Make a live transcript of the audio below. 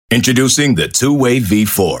Introducing the Two-Way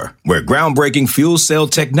V4, where groundbreaking fuel cell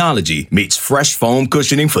technology meets fresh foam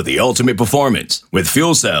cushioning for the ultimate performance. With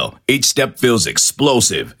Fuel Cell, each step feels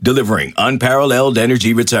explosive, delivering unparalleled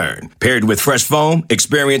energy return. Paired with fresh foam,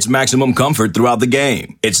 experience maximum comfort throughout the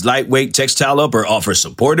game. Its lightweight textile upper offers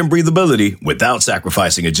support and breathability without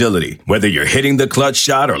sacrificing agility. Whether you're hitting the clutch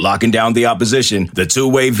shot or locking down the opposition, the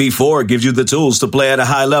Two-Way V4 gives you the tools to play at a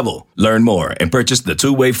high level. Learn more and purchase the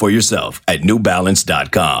Two-Way for yourself at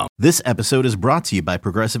newbalance.com. This episode is brought to you by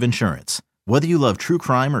Progressive Insurance. Whether you love true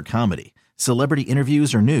crime or comedy, celebrity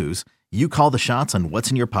interviews or news, you call the shots on what's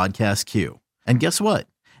in your podcast queue. And guess what?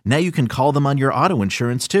 Now you can call them on your auto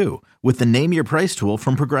insurance too with the Name Your Price tool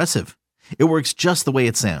from Progressive. It works just the way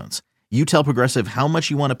it sounds. You tell Progressive how much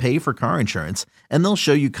you want to pay for car insurance, and they'll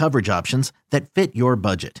show you coverage options that fit your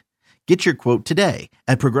budget. Get your quote today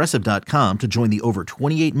at Progressive.com to join the over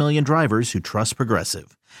 28 million drivers who trust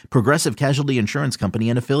Progressive. Progressive Casualty Insurance Company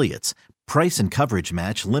and Affiliates. Price and coverage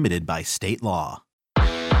match limited by state law.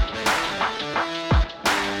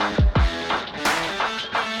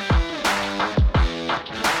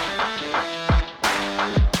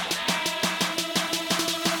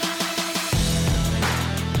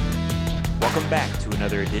 Welcome back to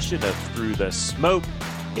another edition of Through the Smoke,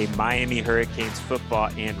 a Miami Hurricanes football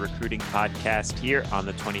and recruiting podcast here on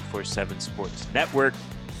the 24/7 Sports Network.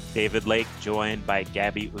 David Lake joined by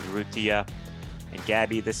Gabby Urrutia. And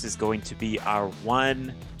Gabby, this is going to be our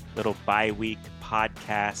one little bye-week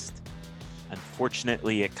podcast.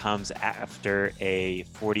 Unfortunately, it comes after a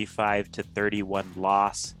 45-31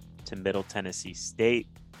 loss to Middle Tennessee State.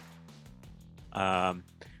 We're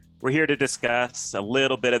here to discuss a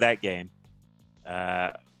little bit of that game.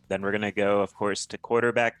 Then we're going to go, of course, to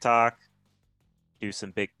quarterback talk, do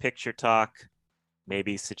some big picture talk,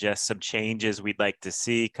 maybe suggest some changes we'd like to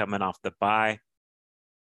see coming off the bye,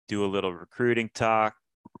 do a little recruiting talk,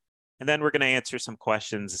 and then we're going to answer some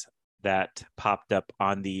questions that popped up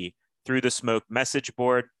on the Through the Smoke message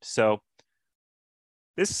board. So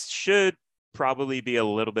this should probably be a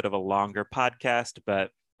little bit of a longer podcast,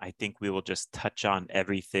 but I think we will just touch on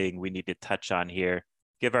everything we need to touch on here,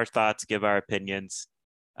 give our thoughts, give our opinions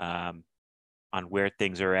on where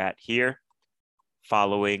things are at here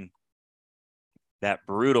following that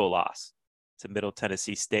brutal loss to Middle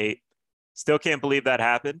Tennessee State. Still can't believe that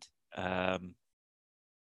happened. I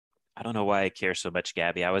don't know why I care so much,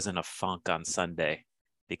 Gabby. I was in a funk on Sunday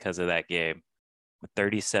because of that game. I'm a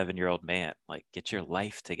 37-year-old man. Like, get your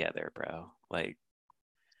life together, bro. Like,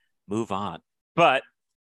 move on. But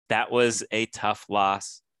that was a tough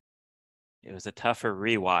loss. It was a tougher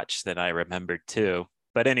rewatch than I remembered too.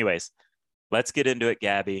 But anyways, let's get into it,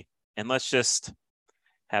 Gabby. And let's just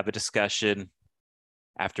have a discussion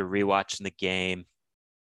after rewatching the game.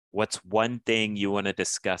 What's one thing you want to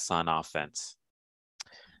discuss on offense?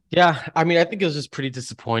 Yeah, I mean, I think it was just pretty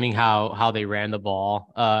disappointing how they ran the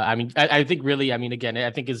ball. I think really, again,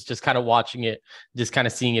 I think it's just kind of watching it, just kind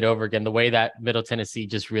of seeing it over again, the way that Middle Tennessee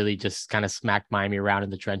just really just kind of smacked Miami around in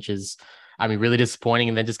the trenches. I mean, really disappointing.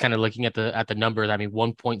 And then just kind of looking at the numbers,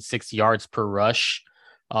 1.6 yards per rush.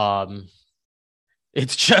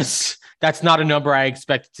 It's just, that's not a number I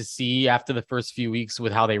expected to see after the first few weeks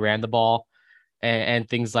with how they ran the ball and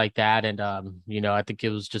things like that. And, I think it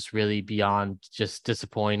was just really beyond just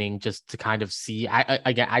disappointing just to kind of see.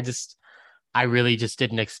 I really just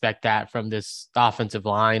didn't expect that from this offensive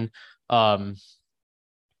line.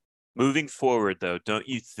 Moving forward, though, don't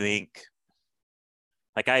you think,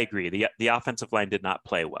 like, I agree, the offensive line did not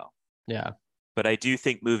play well. Yeah. But I do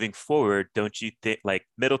think moving forward, don't you think, like,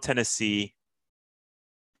 Middle Tennessee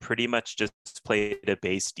pretty much just played a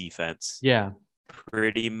base defense. Yeah.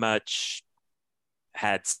 Pretty much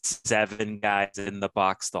had 7 guys in the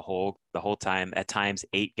box the whole time, at times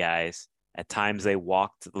 8 guys. At times they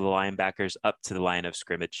walked the linebackers up to the line of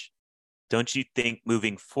scrimmage. Don't you think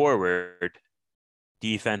moving forward,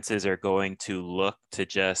 defenses are going to look to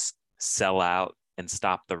just sell out and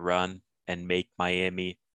stop the run and make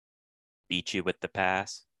Miami beat you with the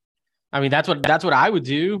pass? I mean, that's what I would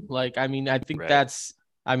do. Like, I mean, I think right.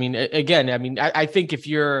 I think if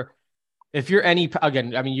you're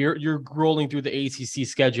you're rolling through the ACC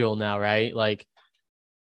schedule now, right? Like,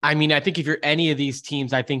 I mean, I think if you're any of these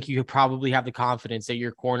teams, I think you probably have the confidence that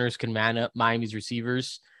your corners can man up Miami's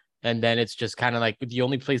receivers. And then it's just kind of like the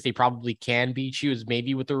only place they probably can beat you is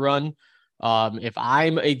maybe with the run. If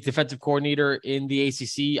I'm a defensive coordinator in the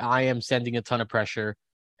ACC, I am sending a ton of pressure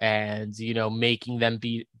and, making them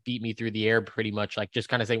beat me through the air pretty much, like just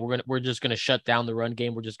kind of saying, we're just going to shut down the run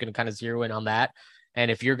game. We're just going to kind of zero in on that. And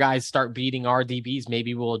if your guys start beating our DBs,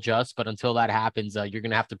 maybe we'll adjust. But until that happens, you're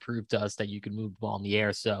going to have to prove to us that you can move the ball in the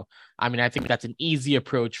air. So, I mean, I think that's an easy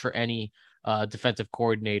approach for any defensive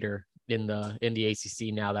coordinator in the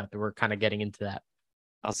ACC now that we're kind of getting into that.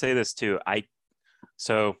 I'll say this too.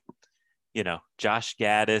 Josh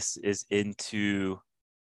Gaddis is into,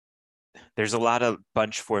 there's a lot of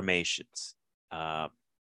bunch formations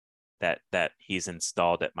that he's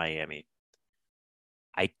installed at Miami.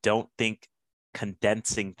 I don't think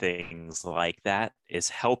condensing things like that is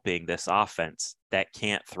helping this offense that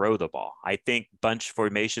can't throw the ball. I think bunch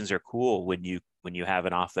formations are cool when you have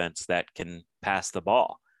an offense that can pass the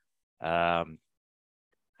ball. I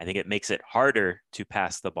think it makes it harder to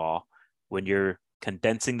pass the ball when you're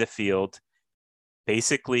condensing the field.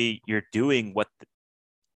 Basically, you're doing what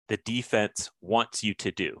the defense wants you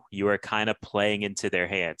to do. You are kind of playing into their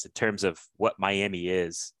hands in terms of what Miami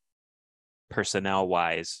is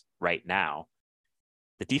personnel-wise right now.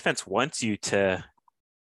 The defense wants you to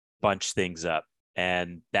bunch things up,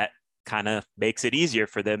 and that kind of makes it easier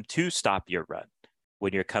for them to stop your run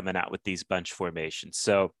when you're coming out with these bunch formations.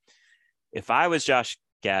 So if I was Josh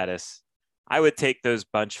Gaddis, I would take those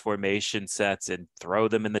bunch formation sets and throw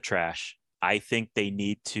them in the trash. I think they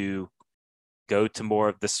need to go to more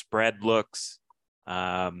of the spread looks.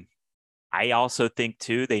 I also think,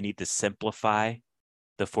 too, they need to simplify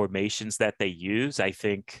the formations that they use. I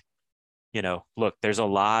think, look, there's a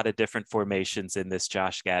lot of different formations in this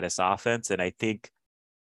Josh Gaddis offense. And I think,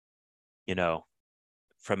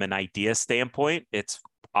 from an idea standpoint, it's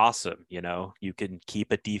awesome. You can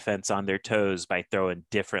keep a defense on their toes by throwing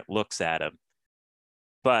different looks at them.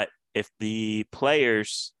 But if the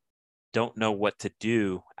players don't know what to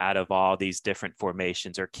do out of all these different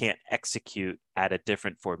formations or can't execute out of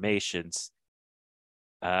different formations,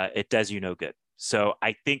 it does you no good. So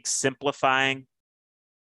I think simplifying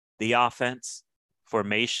the offense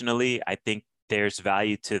formationally, I think there's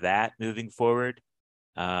value to that moving forward.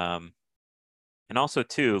 And also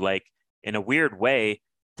too, like in a weird way,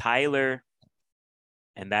 Tyler,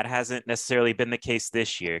 and that hasn't necessarily been the case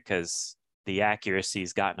this year because the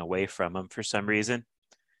accuracy's gotten away from him for some reason.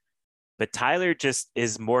 But Tyler just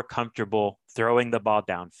is more comfortable throwing the ball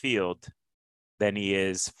downfield than he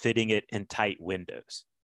is fitting it in tight windows.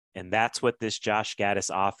 And that's what this Josh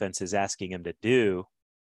Gaddis offense is asking him to do.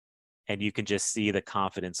 And you can just see the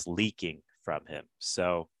confidence leaking from him.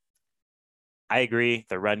 So I agree,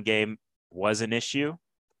 the run game was an issue.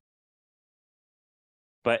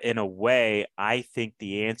 But in a way, I think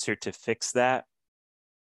the answer to fix that,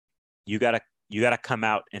 you gotta come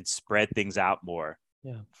out and spread things out more.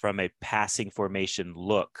 Yeah. From a passing formation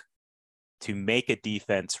look to make a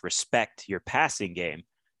defense respect your passing game.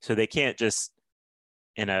 So they can't just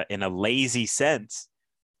in a lazy sense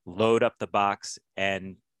load up the box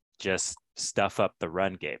and just stuff up the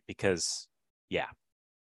run game because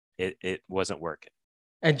it wasn't working.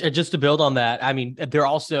 And just to build on that, I mean, they're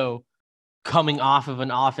also coming off of an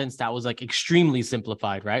offense that was like extremely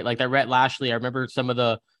simplified, right? Like that Rhett Lashley, I remember some of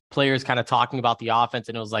the players kind of talking about the offense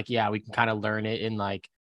and it was like, yeah, we can kind of learn it in like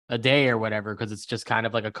a day or whatever, because it's just kind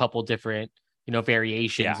of like a couple different,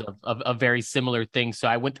 variations of very similar things. So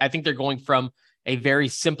I think they're going from a very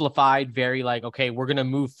simplified, very like, okay, we're going to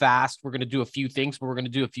move fast. We're going to do a few things, but we're going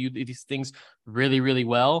to do a few of these things really, really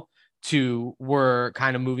well, to we're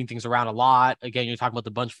kind of moving things around a lot. Again, you're talking about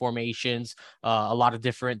the bunch formations, a lot of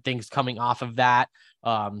different things coming off of that.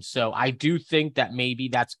 So I do think that maybe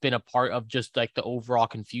that's been a part of just like the overall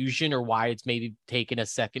confusion, or why it's maybe taken a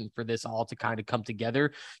second for this all to kind of come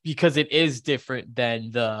together, because it is different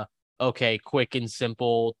than the, okay, quick and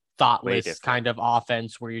simple, thoughtless kind of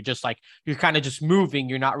offense where you're just like, you're kind of just moving.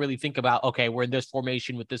 You're not really think about, okay, we're in this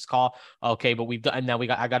formation with this call. Okay, but we've done, and now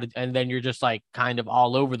and then you're just like kind of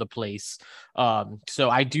all over the place. So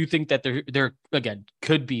I do think that there again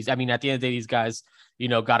could be, I mean, at the end of the day, these guys,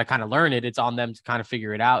 got to kind of learn it. It's on them to kind of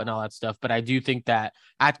figure it out and all that stuff. But I do think that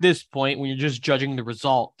at this point, when you're just judging the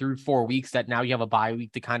result through 4 weeks, that now you have a bye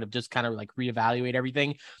week to kind of like reevaluate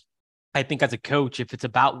everything. I think as a coach, if it's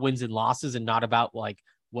about wins and losses and not about like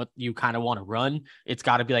what you kind of want to run, it's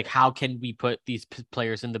got to be like, how can we put these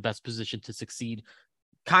players in the best position to succeed,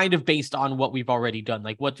 kind of based on what we've already done.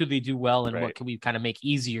 Like, what do they do well and what can we kind of make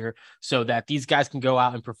easier so that these guys can go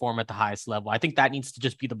out and perform at the highest level? I think that needs to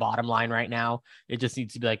just be the bottom line right now. It just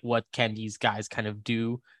needs to be like, what can these guys kind of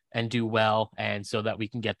do and do well, and so that we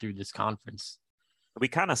can get through this conference. We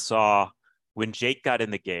kind of saw when Jake got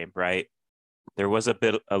in the game, right? There was a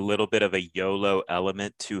little bit of a YOLO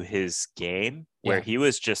element to his game where he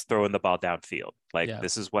was just throwing the ball downfield. Like,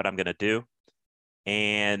 this is what I'm going to do.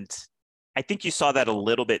 And I think you saw that a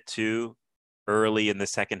little bit too early in the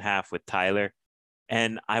second half with Tyler.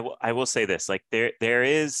 And I will say this, like there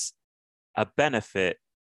is a benefit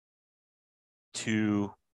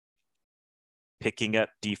to picking up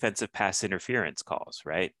defensive pass interference calls,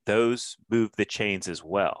 right? Those move the chains as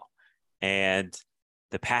well. And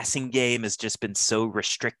the passing game has just been so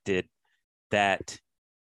restricted that,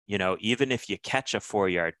 you know, even if you catch a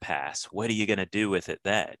 4-yard pass, what are you going to do with it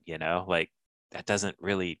then? You know, like that doesn't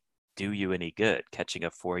really do you any good, catching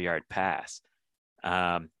a 4-yard pass.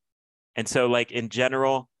 And so, like, in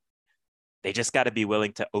general, they just got to be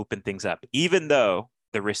willing to open things up, even though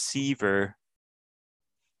the receiver,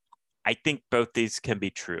 I think both these can be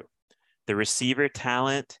true. The receiver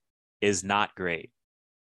talent is not great,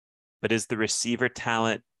 but is the receiver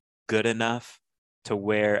talent good enough to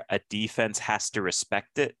where a defense has to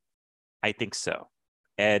respect it? I think so.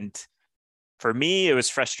 And for me, it was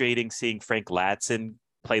frustrating seeing Frank Ladson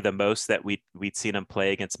play the most that we'd seen him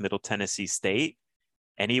play against Middle Tennessee State.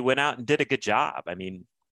 And he went out and did a good job. I mean,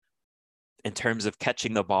 in terms of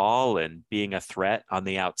catching the ball and being a threat on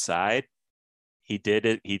the outside, he did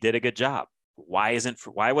it. He did a good job. Why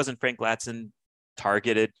wasn't Frank Ladson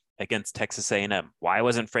targeted against Texas A&M? Why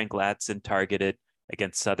wasn't Frank Ladson targeted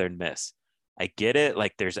against Southern Miss? I get it.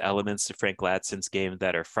 Like, there's elements to Frank Ladson's game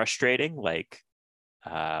that are frustrating, like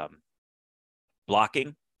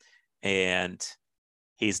blocking, and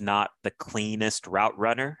he's not the cleanest route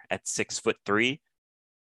runner at 6'3".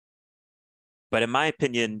 But in my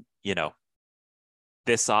opinion, you know,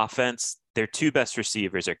 this offense, their two best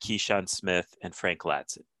receivers are Keyshawn Smith and Frank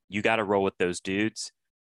Ladson. You got to roll with those dudes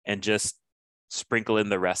and just sprinkle in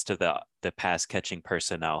the rest of the pass catching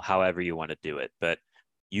personnel, however you want to do it. But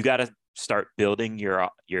you got to start building your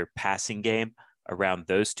passing game around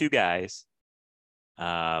those two guys,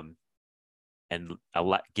 and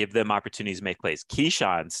give them opportunities to make plays.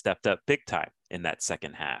 Keyshawn stepped up big time in that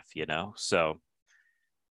second half, you know? So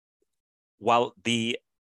while the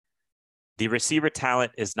receiver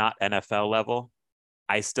talent is not NFL level,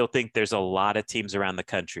 I still think there's a lot of teams around the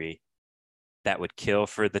country that would kill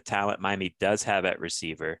for the talent Miami does have at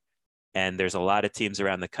receiver. And there's a lot of teams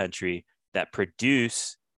around the country that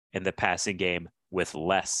produce in the passing game with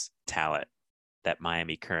less talent that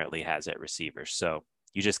Miami currently has at receiver. So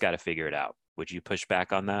you just got to figure it out. Would you push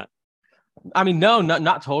back on that? I mean, no,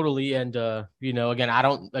 not totally. And you know, I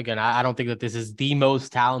don't think that this is the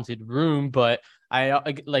most talented room, but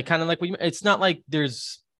I like kind of like it's not like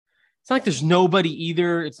there's nobody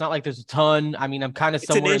either. It's not like there's a ton. I mean, I'm kind of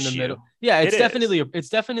somewhere in the middle. Yeah, it's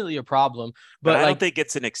definitely a problem. But I like, don't think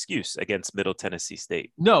it's an excuse against Middle Tennessee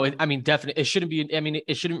State. No, I mean, definitely, it shouldn't be. I mean,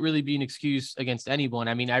 it shouldn't really be an excuse against anyone.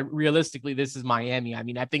 I mean, realistically, this is Miami. I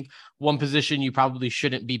mean, I think one position you probably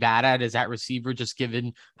shouldn't be bad at is at receiver, just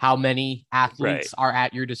given how many athletes are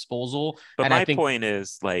at your disposal. But my point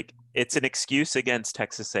is, like, it's an excuse against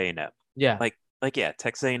Texas A&M. Yeah, yeah,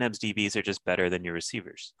 Texas A&M's DBs are just better than your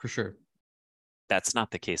receivers. For sure. That's not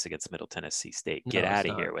the case against Middle Tennessee State. Get out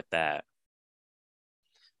of here with that.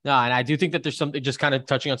 No, and I do think that there's something, just kind of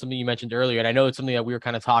touching on something you mentioned earlier, and I know it's something that we were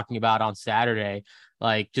kind of talking about on Saturday,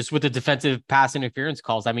 like just with the defensive pass interference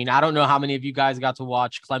calls. I mean, I don't know how many of you guys got to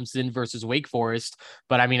watch Clemson versus Wake Forest,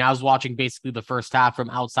 but I mean, I was watching basically the first half from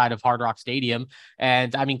outside of Hard Rock Stadium,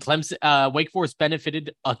 and I mean, Wake Forest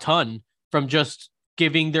benefited a ton from just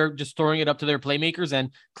throwing it up to their playmakers, and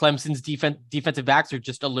Clemson's defensive backs are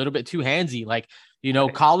just a little bit too handsy. Like, you know,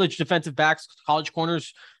 college defensive backs, college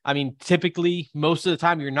corners, I mean, typically most of the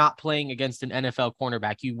time you're not playing against an NFL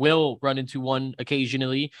cornerback. You will run into one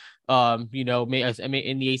occasionally. You know,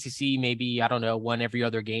 in the ACC, maybe, I don't know, one every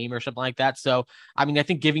other game or something like that. So, I mean, I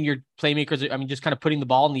think giving your playmakers, I mean, just kind of putting the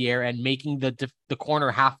ball in the air and making the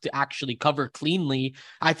corner have to actually cover cleanly,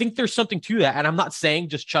 I think there's something to that. And I'm not saying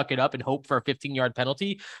just chuck it up and hope for a 15-yard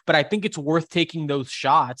penalty, but I think it's worth taking those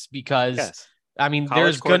shots because, I mean,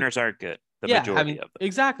 college corners aren't good. Majority of them.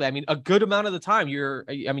 Exactly. I mean, a good amount of the time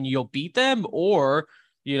you'll beat them, or,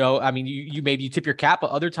 you know, I mean, you maybe you tip your cap, but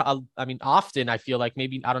other time, I mean, often I feel like,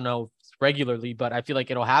 maybe, I don't know regularly, but I feel like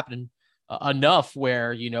it'll happen enough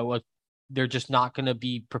where, you know, they're just not going to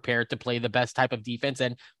be prepared to play the best type of defense,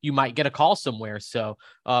 and you might get a call somewhere. So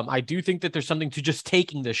I do think that there's something to just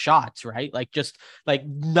taking the shots, right? Like, just like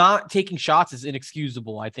not taking shots is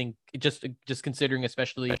inexcusable. I think just considering,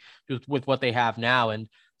 especially with what they have now. And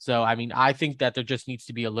so, I mean, I think that there just needs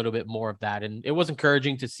to be a little bit more of that. And it was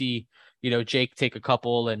encouraging to see, you know, Jake take a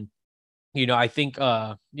couple, and, you know, I think,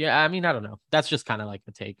 I mean, I don't know. That's just kind of like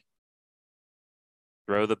the take.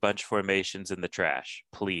 Throw the bunch formations in the trash,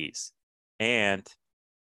 please. And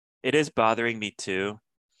it is bothering me too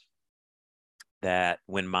that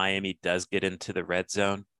when Miami does get into the red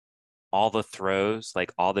zone, all the throws,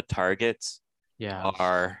 like all the targets,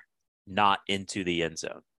 are not into the end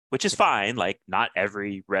zone, which is fine. Like, not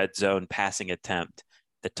every red zone passing attempt,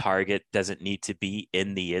 the target doesn't need to be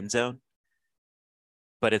in the end zone,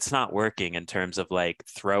 but it's not working in terms of like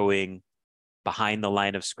throwing behind the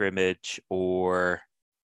line of scrimmage or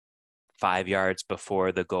 5 yards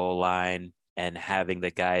before the goal line and having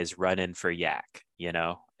the guys run in for yak.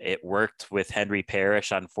 It worked with Henry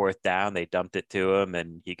Parrish on 4th down. They dumped it to him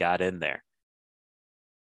and he got in there.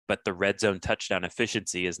 But the red zone touchdown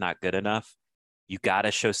efficiency is not good enough. You got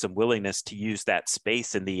to show some willingness to use that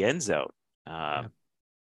space in the end zone.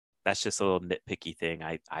 That's just a little nitpicky thing.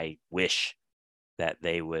 I wish that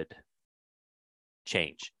they would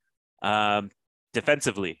change.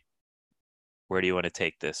 Defensively, where do you want to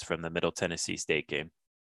take this from the Middle Tennessee State game?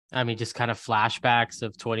 I mean, just kind of flashbacks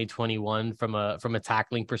of 2021 from a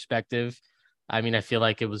tackling perspective. I mean, I feel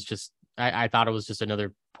like it was just, I thought it was just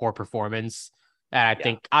another poor performance. And I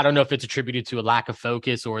think, I don't know if it's attributed to a lack of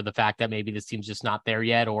focus or the fact that maybe this team's just not there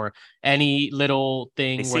yet, or any little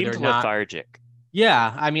thing they where they're not lethargic.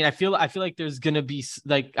 Yeah. I mean, I feel like there's going to be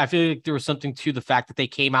like, I feel like there was something to the fact that they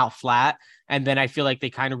came out flat. And then I feel like they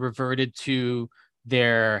kind of reverted to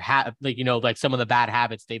their like some of the bad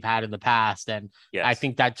habits they've had in the past. And I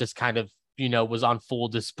think that just kind of, was on full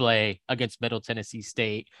display against Middle Tennessee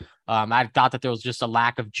State. I thought that there was just a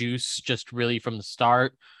lack of juice just really from the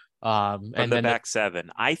start. And the then back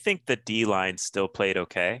seven, I think the D line still played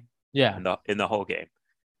okay. Yeah. In the whole game,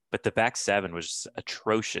 but the back seven was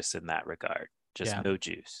atrocious in that regard. Just no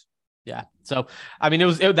juice. Yeah. So, I mean,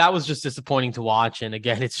 that was just disappointing to watch. And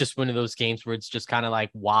again, it's just one of those games where it's just kind of like,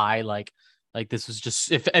 why, like this was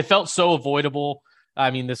just, it felt so avoidable. I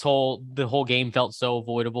mean, the whole game felt so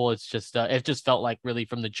avoidable. It's just, it just felt like really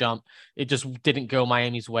from the jump, it just didn't go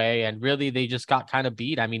Miami's way. And really, they just got kind of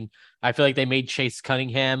beat. I mean, I feel like they made Chase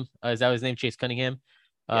Cunningham. Is that his name? Chase Cunningham.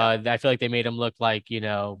 I feel like they made him look like,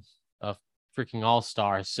 a freaking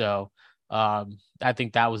all-star. So, I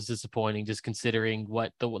think that was disappointing, just considering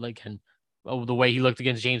the way he looked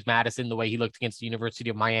against James Madison, the way he looked against the University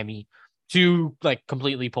of Miami, two like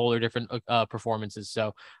completely polar different performances.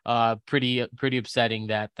 So pretty upsetting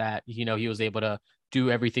that he was able to do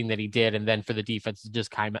everything that he did, and then for the defense to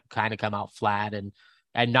just kind of come out flat and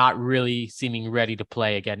not really seeming ready to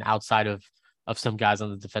play again outside of some guys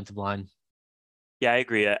on the defensive line. Yeah, I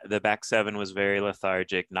agree. The back seven was very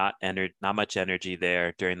lethargic, not much energy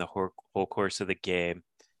there during the whole course of the game.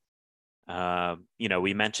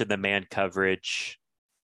 We mentioned the man coverage.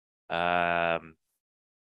 What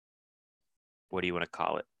do you want to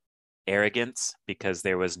call it? Arrogance, because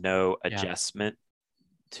there was no adjustment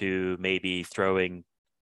to maybe throwing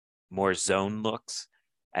more zone looks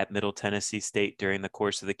at Middle Tennessee State during the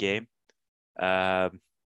course of the game.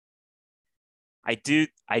 I did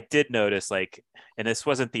notice, like, and this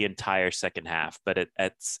wasn't the entire second half, but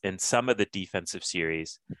it's in some of the defensive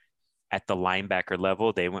series at the linebacker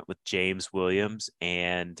level, they went with James Williams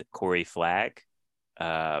and Corey Flagg.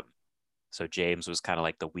 So James was kind of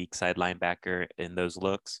like the weak side linebacker in those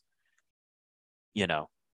looks.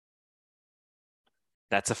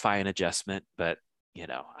 That's a fine adjustment, but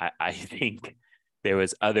I think there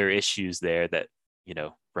was other issues there that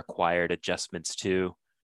required adjustments too.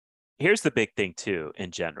 Here's the big thing too, in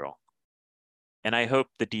general, and I hope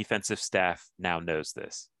the defensive staff now knows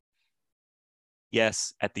this.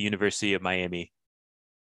 Yes, at the University of Miami,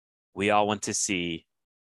 we all want to see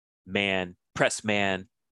press man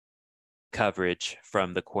coverage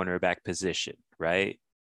from the cornerback position, right?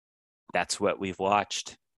 That's what we've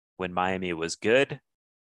watched when Miami was good.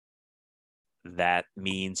 That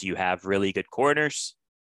means you have really good corners.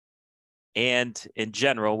 And in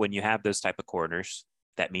general, when you have those type of corners,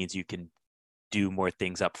 that means you can do more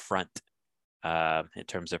things up front in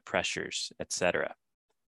terms of pressures, etc.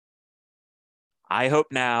 I hope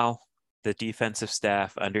now the defensive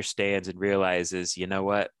staff understands and realizes, you know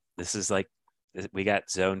what, this is like, we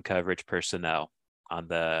got zone coverage personnel on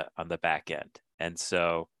the back end. And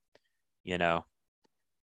so,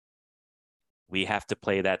 we have to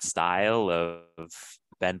play that style of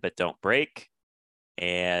bend but don't break,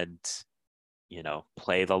 and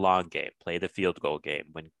play the long game, play the field goal game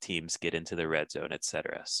when teams get into the red zone,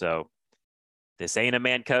 etc. So this ain't a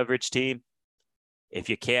man coverage team. If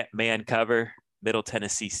you can't man cover Middle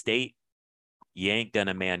Tennessee State, you ain't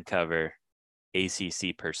gonna man cover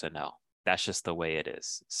ACC personnel. That's just the way it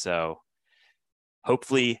is. So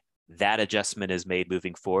hopefully that adjustment is made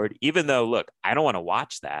moving forward, even though, look, I don't want to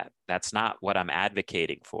watch that. That's not what I'm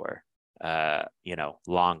advocating for,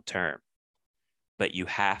 long term. But you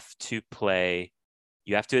have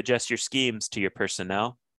to adjust your schemes to your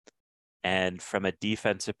personnel. And from a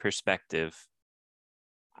defensive perspective,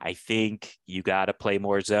 I think you got to play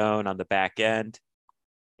more zone on the back end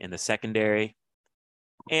in the secondary.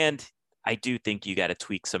 And I do think you got to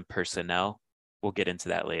tweak some personnel. We'll get into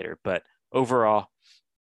that later. But overall,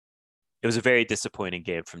 it was a very disappointing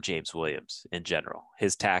game from James Williams in general.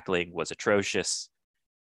 His tackling was atrocious.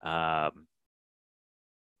 The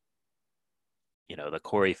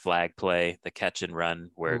Corey Flag play, the catch and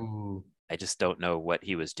run, where I just don't know what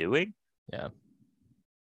he was doing. Yeah.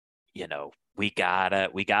 We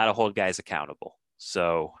gotta hold guys accountable.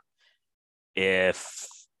 So if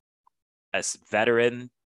a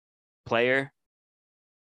veteran player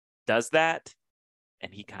does that,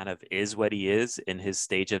 and he kind of is what he is in his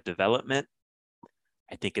stage of development,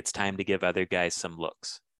 I think it's time to give other guys some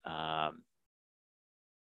looks.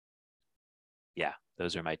 Yeah,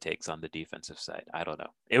 those are my takes on the defensive side. I don't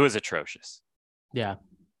know. It was atrocious. Yeah.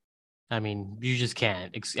 I mean, you just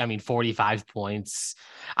can't. 45 points.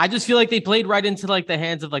 I just feel like they played right into like the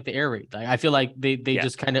hands of like the air raid. Like, I feel like they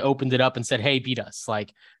just kind of opened it up and said, "Hey, beat us."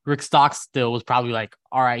 Like Rick Stockstill was probably like,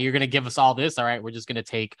 "All right, you're gonna give us all this. All right, we're just gonna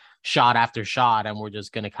take shot after shot, and we're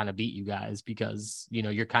just gonna kind of beat you guys because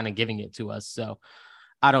you're kind of giving it to us." So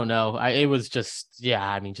I don't know. It was just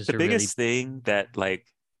just the biggest thing that like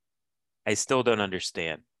I still don't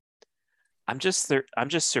understand. I'm just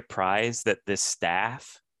surprised that this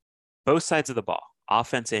staff, both sides of the ball,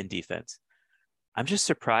 offense and defense, I'm just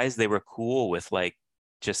surprised they were cool with like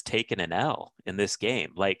just taking an L in this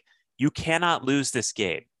game. Like, you cannot lose this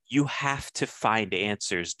game. You have to find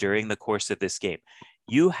answers during the course of this game.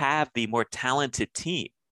 You have the more talented team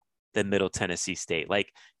than Middle Tennessee State.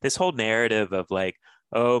 Like, this whole narrative of like,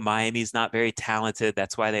 oh, Miami's not very talented,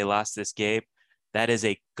 that's why they lost this game. That is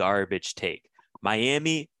a garbage take.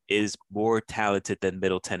 Miami is more talented than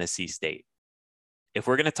Middle Tennessee State. If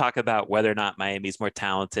we're going to talk about whether or not Miami's more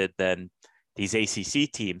talented than these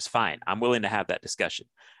ACC teams, fine. I'm willing to have that discussion.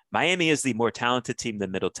 Miami is the more talented team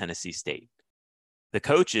than Middle Tennessee State. The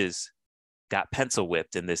coaches got pencil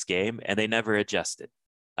whipped in this game, and they never adjusted.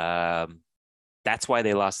 That's why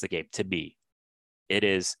they lost the game. To me, it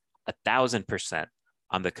is 1,000%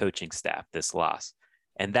 on the coaching staff, this loss.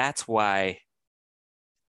 And that's why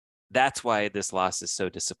this loss is so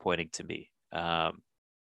disappointing to me.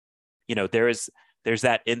 There's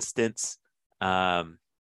that instance, that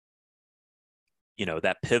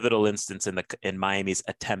pivotal instance in Miami's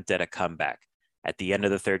attempt at a comeback at the end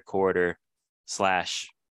of the third quarter /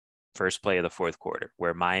 first play of the fourth quarter,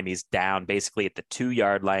 where Miami's down basically at the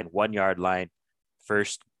 2-yard line, 1-yard line,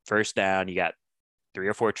 first down. You got 3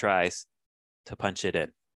 or 4 tries to punch it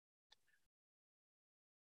in.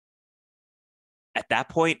 At that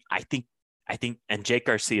point, I think, and Jake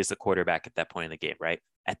Garcia is the quarterback at that point in the game, right?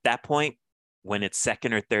 At that point, when it's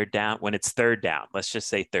second or third down, let's just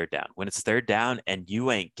say third down. When it's third down and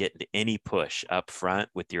you ain't getting any push up front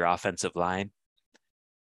with your offensive line,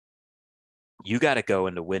 you got to go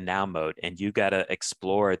into win now mode, and you got to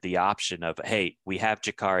explore the option of, hey, we have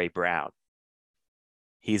Jakari Brown.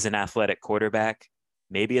 He's an athletic quarterback.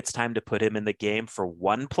 Maybe it's time to put him in the game for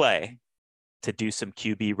one play to do some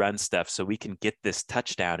QB run stuff so we can get this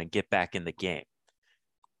touchdown and get back in the game.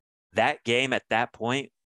 That game at that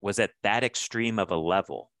point was at that extreme of a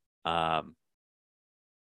level. And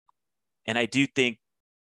I do think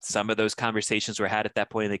some of those conversations were had at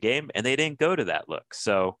that point in the game, and they didn't go to that look.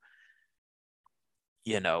 So,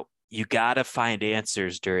 you got to find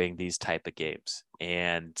answers during these type of games.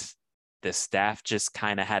 And the staff just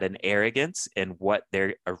kind of had an arrogance in what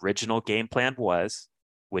their original game plan was,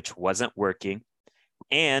 which wasn't working.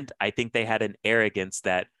 And I think they had an arrogance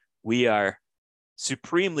that we are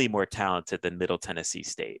supremely more talented than Middle Tennessee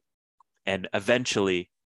State. And eventually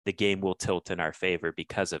the game will tilt in our favor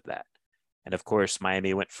because of that. And of course,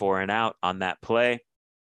 Miami went 4 and out on that play,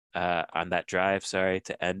 on that drive,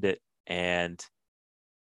 to end it. And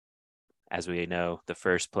as we know, the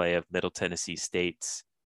first play of Middle Tennessee State's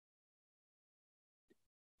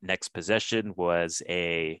next possession was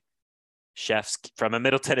from a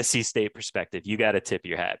Middle Tennessee State perspective, you got to tip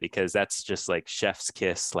your hat, because that's just like chef's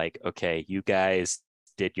kiss. Like, okay, you guys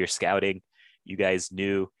did your scouting. You guys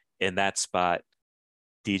knew in that spot,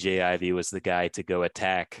 DJ Ivey was the guy to go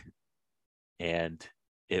attack, and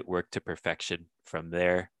it worked to perfection from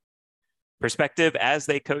their perspective as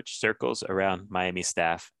they coached circles around Miami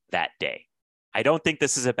staff that day. I don't think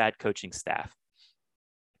this is a bad coaching staff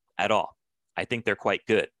at all. I think they're quite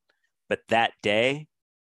good. But that day,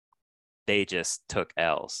 they just took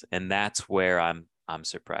L's, and that's where I'm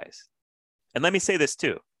surprised. And let me say this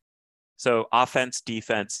too. So offense,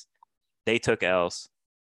 defense, they took L's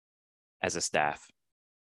as a staff.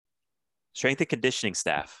 Strength and conditioning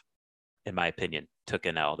staff, in my opinion, took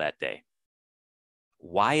an L that day.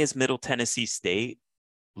 why is Middle Tennessee State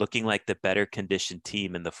looking like the better conditioned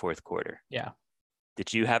team in the fourth quarter? Yeah.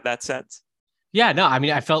 Did you have that sense? Yeah, no, I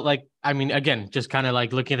mean, I felt like, I mean, again, just kind of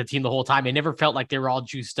like looking at the team the whole time, it never felt like they were all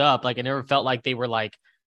juiced up. Like, it never felt like they were like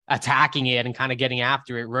attacking it and kind of getting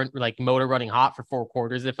after it, like motor running hot for 4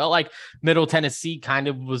 quarters. It felt like Middle Tennessee kind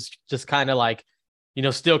of was just kind of like, you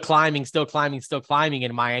know, still climbing.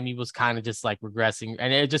 And Miami was kind of just like regressing.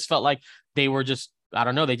 And it just felt like they were just, I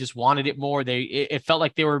don't know, they just wanted it more. It felt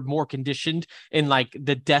like they were more conditioned in like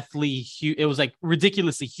the deathly, it was like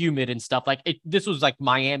ridiculously humid and stuff. Like this was like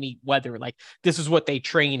Miami weather. Like this is what they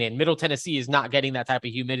train in. Middle Tennessee is not getting that type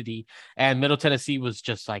of humidity. And Middle Tennessee was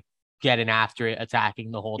just like getting after it,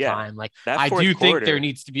 attacking the whole time. Like I do think there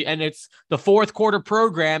needs to be, and it's the fourth quarter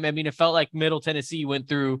program. I mean, it felt like Middle Tennessee went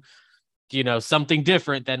through, you know, something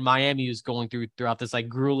different than Miami was going through throughout this like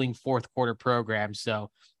grueling fourth quarter program. So,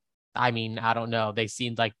 I mean, I don't know. They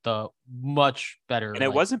seemed like the much better. And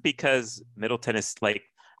it wasn't because Middle Tennessee, like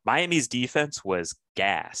Miami's defense was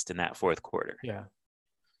gassed in that fourth quarter. Yeah.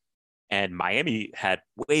 And Miami had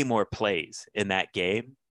way more plays in that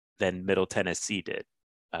game than Middle Tennessee did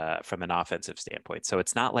from an offensive standpoint. So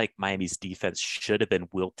it's not like Miami's defense should have been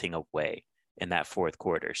wilting away in that fourth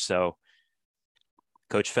quarter. So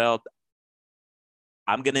Coach Feld,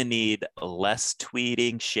 I'm going to need less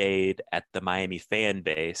tweeting shade at the Miami fan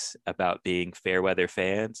base about being fair weather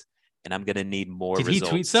fans. And I'm going to need more results. Did he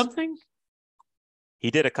tweet something? He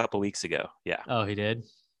did a couple weeks ago. Yeah. Oh, he did?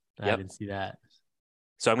 I didn't see that.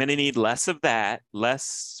 So I'm going to need less of that,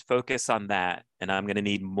 less focus on that. And I'm going to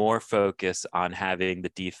need more focus on having the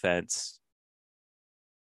defense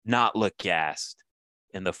not look gassed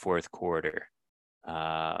in the fourth quarter.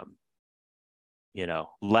 You know,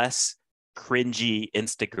 less cringy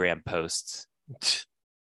Instagram posts.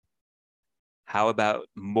 How about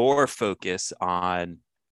more focus on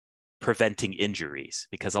preventing injuries?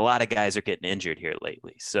 Because a lot of guys are getting injured here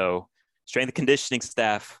lately. So strength and conditioning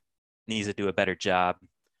staff needs to do a better job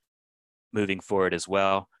moving forward as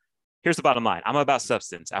well. Here's the bottom line. I'm about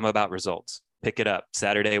substance. I'm about results. Pick it up.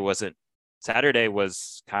 Saturday was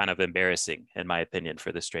kind of embarrassing, in my opinion,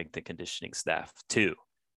 for the strength and conditioning staff too.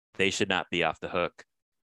 They should not be off the hook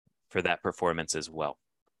for that performance as well.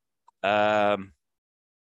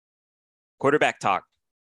 Quarterback talk.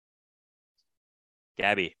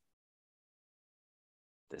 Gabby,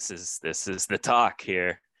 this is the talk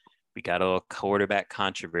here. We got a little quarterback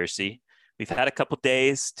controversy. We've had a couple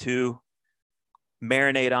days to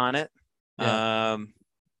marinate on it. Yeah.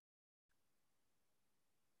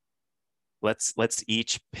 Let's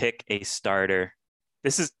each pick a starter.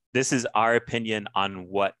 This is our opinion on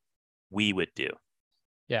what we would do.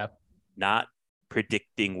 Yeah. Not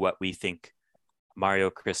predicting what we think Mario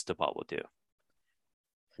Cristobal will do.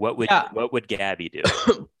 What would Gabby do?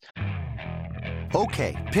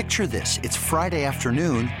 Okay, picture this. It's Friday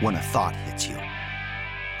afternoon when a thought hits you.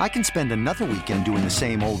 I can spend another weekend doing the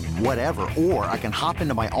same old whatever, or I can hop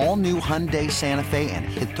into my all-new Hyundai Santa Fe and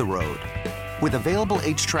hit the road. With available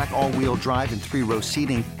H-Track all-wheel drive and 3-row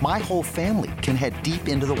seating, my whole family can head deep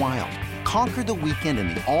into the wild. Conquer the weekend in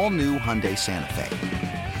the all-new Hyundai Santa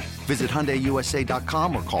Fe. Visit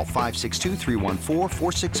HyundaiUSA.com or call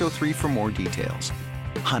 562-314-4603 for more details.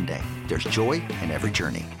 Hyundai, there's joy in every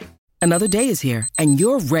journey. Another day is here, and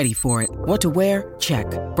you're ready for it. What to wear? Check.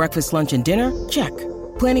 Breakfast, lunch, and dinner? Check.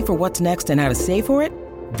 Planning for what's next and how to save for it?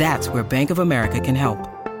 That's where Bank of America can help.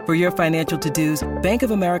 For your financial to-dos, Bank of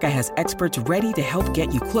America has experts ready to help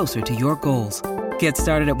get you closer to your goals. Get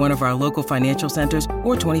started at one of our local financial centers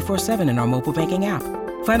or 24/7 in our mobile banking app.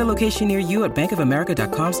 Find a location near you at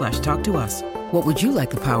bankofamerica.com/talktous. What would you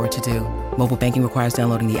like the power to do? Mobile banking requires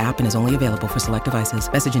downloading the app and is only available for select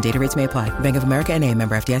devices. Message and data rates may apply. Bank of America NA,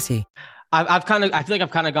 member FDIC. I feel like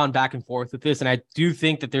I've kind of gone back and forth with this, and I do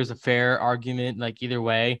think that there's a fair argument, like either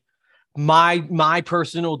way. My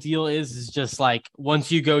personal deal is just like, once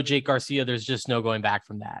you go Jake Garcia, there's just no going back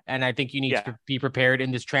from that. And I think you need to be prepared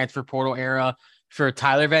in this transfer portal era for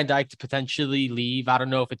Tyler Van Dyke to potentially leave. I don't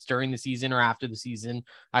know if it's during the season or after the season.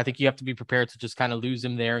 I think you have to be prepared to just kind of lose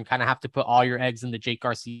him there and kind of have to put all your eggs in the Jake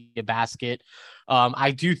Garcia basket.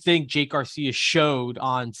 I do think Jake Garcia showed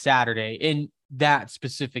on Saturday in that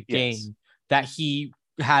specific game that he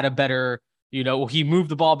had a better, he moved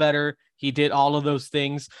the ball better. He did all of those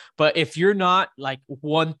things. But if you're not like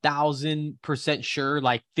 1000% sure,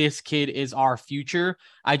 like this kid is our future,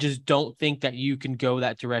 I just don't think that you can go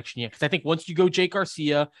that direction yet. Because I think once you go Jake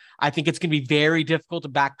Garcia, I think it's going to be very difficult to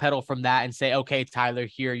backpedal from that and say, okay, Tyler,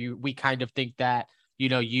 we kind of think that,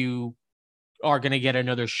 you are going to get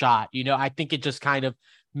another shot. I think it just kind of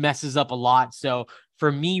messes up a lot. So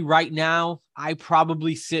for me right now, I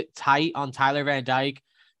probably sit tight on Tyler Van Dyke.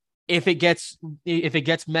 If it gets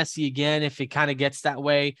messy again, if it kind of gets that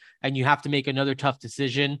way and you have to make another tough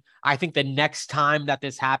decision, I think the next time that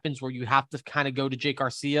this happens where you have to kind of go to Jake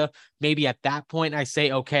Garcia, maybe at that point I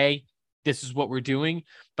say, okay, this is what we're doing.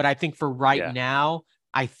 But I think for right now,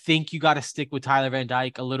 I think you got to stick with Tyler Van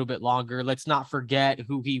Dyke a little bit longer. Let's not forget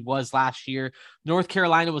who he was last year. North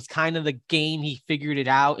Carolina was kind of the game he figured it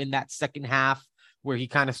out in that second half where he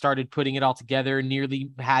kind of started putting it all together,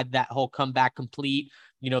 nearly had that whole comeback complete,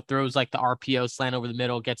 throws like the RPO slant over the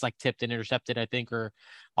middle, gets like tipped and intercepted, I think, or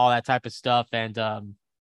all that type of stuff. And,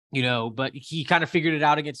 but he kind of figured it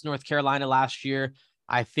out against North Carolina last year.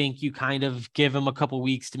 I think you kind of give him a couple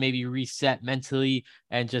weeks to maybe reset mentally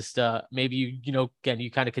and just maybe, again,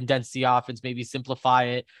 you kind of condense the offense, maybe simplify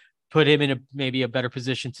it, put him in maybe a better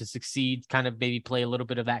position to succeed, kind of maybe play a little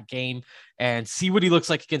bit of that game and see what he looks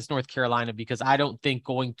like against North Carolina, because I don't think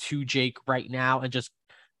going to Jake right now and just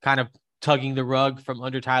kind of tugging the rug from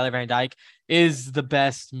under Tyler Van Dyke is the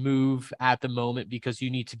best move at the moment, because you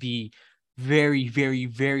need to be very, very,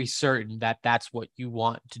 very certain that that's what you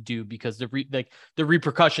want to do, because the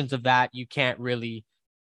repercussions of that you can't really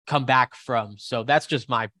come back from. So that's just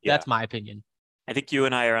that's my opinion. I think you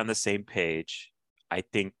and I are on the same page. I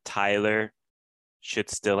think Tyler should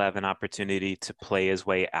still have an opportunity to play his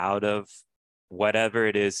way out of whatever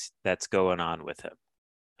it is that's going on with him.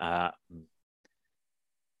 I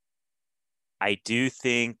do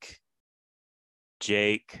think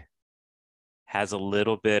Jake has a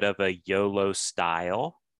little bit of a YOLO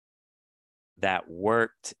style that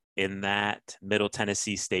worked in that Middle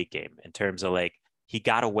Tennessee State game, in terms of like, he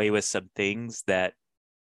got away with some things that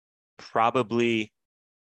probably,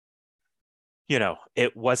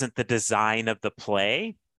 it wasn't the design of the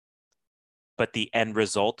play, but the end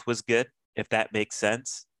result was good, if that makes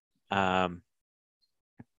sense. And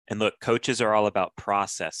look, coaches are all about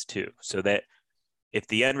process too. So that if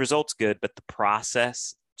the end result's good, but the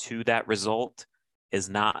process to that result is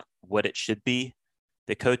not what it should be,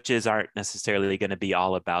 the coaches aren't necessarily going to be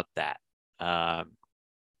all about that. I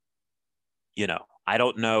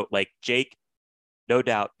don't know, like Jake, no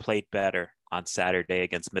doubt played better on Saturday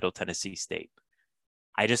against Middle Tennessee State.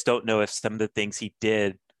 I just don't know if some of the things he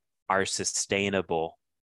did are sustainable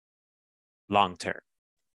long-term.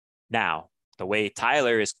 Now, the way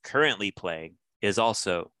Tyler is currently playing is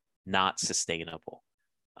also not sustainable.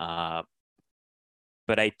 But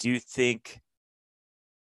I do think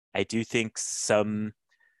some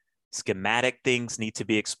schematic things need to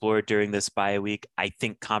be explored during this bye week. I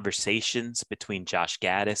think conversations between Josh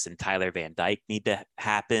Gaddis and Tyler Van Dyke need to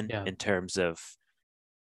happen in terms of,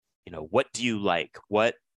 what do you like?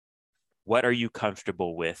 What are you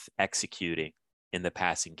comfortable with executing in the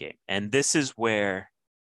passing game? And this is where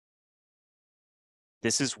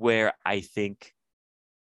I think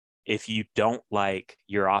if you don't like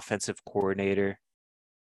your offensive coordinator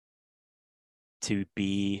to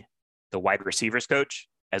be the wide receivers coach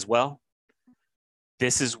as well,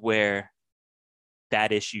 this is where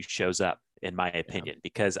that issue shows up, in my opinion,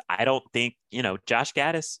 because I don't think, Josh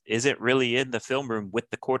Gaddis isn't really in the film room with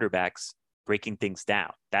the quarterbacks breaking things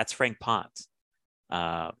down. That's Frank Ponce.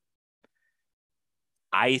 When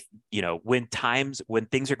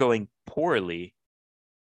things are going poorly,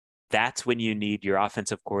 that's when you need your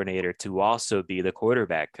offensive coordinator to also be the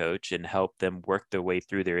quarterback coach and help them work their way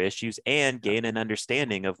through their issues and gain an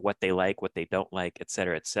understanding of what they like, what they don't like, et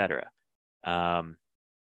cetera, et cetera. I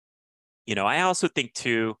also think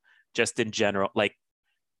too, just in general, like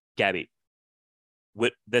Gabby,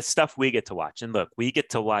 with the stuff we get to watch, and look, we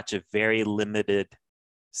get to watch a very limited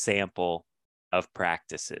sample of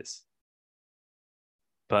practices.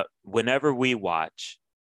 But whenever we watch,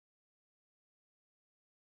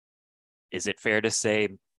 is it fair to say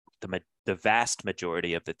the vast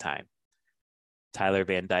majority of the time, Tyler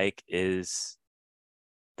Van Dyke is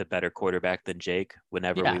the better quarterback than Jake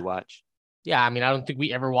whenever we watch? Yeah, I mean, I don't think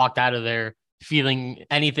we ever walked out of there feeling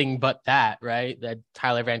anything but that, right? That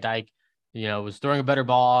Tyler Van Dyke, was throwing a better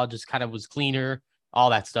ball, just kind of was cleaner,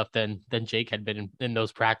 all that stuff than Jake had been in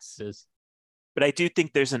those practices. But I do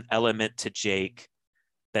think there's an element to Jake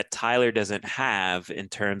that Tyler doesn't have, in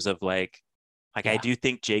terms of I do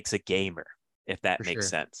think Jake's a gamer, if that makes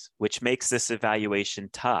sense, which makes this evaluation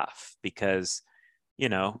tough, because,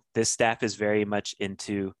 this staff is very much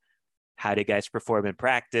into how do guys perform in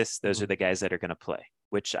practice. Those are the guys that are going to play,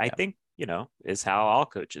 which I think, is how all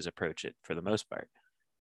coaches approach it for the most part.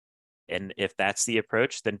 And if that's the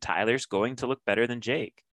approach, then Tyler's going to look better than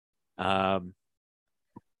Jake. I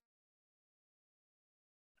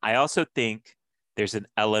also think there's an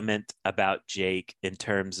element about Jake in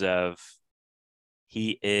terms of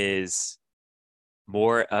he is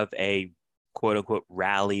more of a quote unquote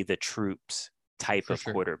rally the troops type For of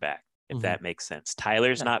sure. quarterback, if Mhm. that makes sense.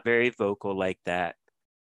 Tyler's Yeah. not very vocal like that.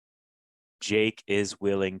 Jake is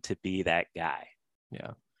willing to be that guy.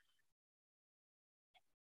 Yeah.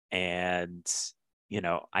 And,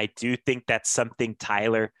 I do think that's something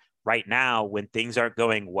Tyler right now, when things aren't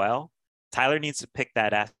going well, Tyler needs to pick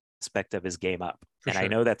that aspect of his game up. For And I sure.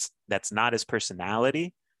 know that's not his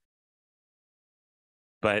personality,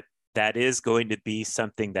 but that is going to be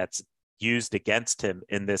something that's used against him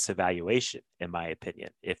in this evaluation, in my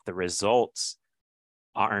opinion, if the results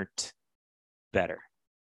aren't better.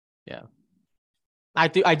 Yeah. I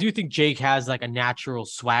do think Jake has like a natural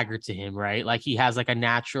swagger to him, right? Like he has like a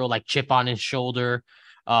natural like chip on his shoulder.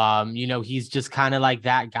 He's just kind of like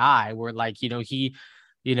that guy where like,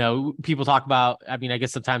 people talk about, I mean, I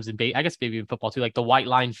guess sometimes I guess maybe in football too, like the white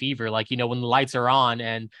line fever, like, when the lights are on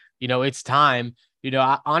and, it's time,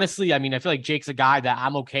 honestly, I mean, I feel like Jake's a guy that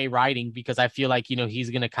I'm okay riding because I feel like,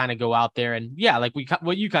 he's going to kind of go out there and yeah, like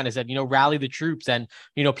what you kind of said, rally the troops and,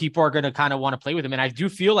 people are going to kind of want to play with him. And I do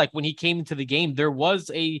feel like when he came into the game, there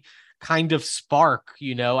was a kind of spark,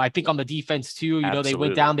 I think on the defense too, they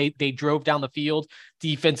went down, they drove down the field,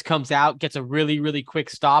 defense comes out, gets a really, really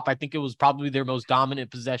quick stop. I think it was probably their most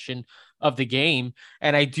dominant possession of the game.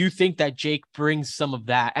 And I do think that Jake brings some of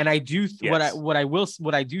that. And I do,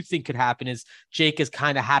 what I do think could happen is Jake has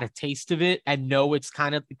kind of had a taste of it and knows it's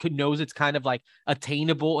kind of like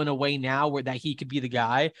attainable in a way now where that he could be the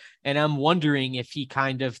guy. And I'm wondering if he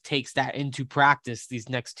kind of takes that into practice these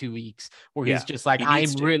next 2 weeks where he's just like,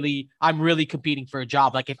 I'm really competing for a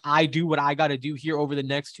job. Like if I do what I got to do here over the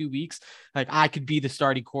next 2 weeks, like I could be the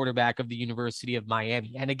starting quarterback of the University of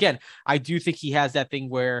Miami. And again, I do think he has that thing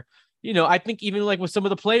where, I think even like with some of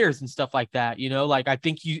the players and stuff like that, like I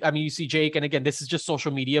think you see Jake, and again, this is just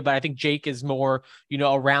social media, but I think Jake is more,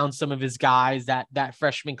 around some of his guys that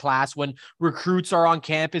freshman class when recruits are on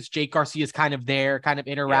campus, Jake Garcia is kind of there, kind of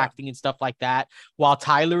interacting and stuff like that. While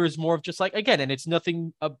Tyler is more of just like, again, and it's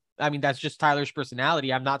nothing, I mean, that's just Tyler's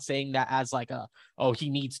personality. I'm not saying that as like he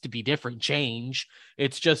needs to be different, change.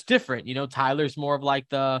 It's just different. Tyler's more of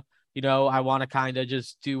like I want to kind of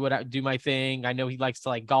just do my thing. I know he likes to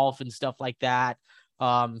like golf and stuff like that.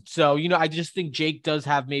 So, I just think Jake does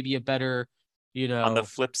have maybe a better, On the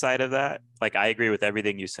flip side of that, like I agree with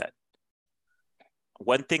everything you said.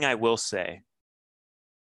 One thing I will say,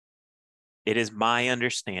 it is my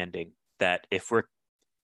understanding that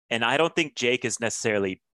and I don't think Jake is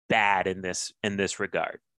necessarily bad in this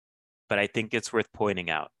regard, but I think it's worth pointing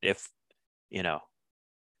out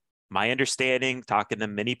my understanding, talking to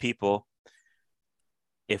many people,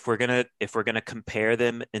 if we're gonna compare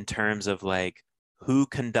them in terms of like who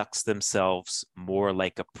conducts themselves more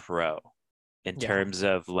like a pro in terms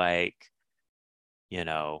of like,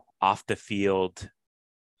 off the field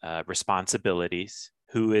responsibilities,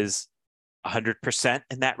 who is 100%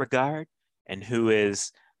 in that regard and who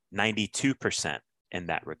is 92% in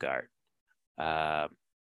that regard.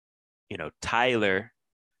 Tyler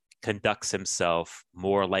conducts himself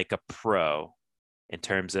more like a pro in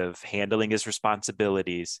terms of handling his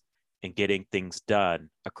responsibilities and getting things done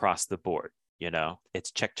across the board.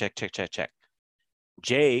 It's check, check, check, check, check.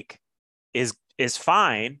 Jake is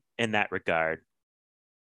fine in that regard,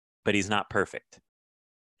 but he's not perfect.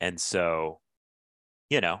 And so,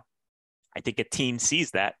 I think a team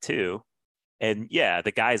sees that too. And yeah,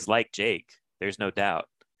 the guys like Jake, there's no doubt.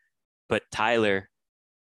 But Tyler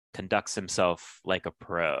conducts himself like a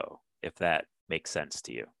pro, if that makes sense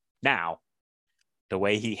to you. Now, the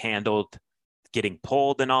way he handled getting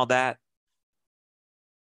pulled and all that,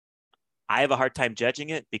 I have a hard time judging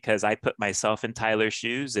it because I put myself in Tyler's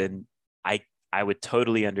shoes, and I would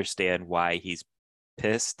totally understand why he's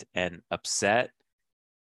pissed and upset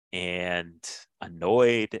and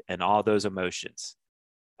annoyed and all those emotions.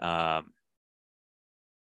 But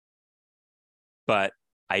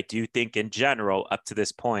I do think in general, up to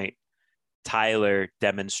this point, Tyler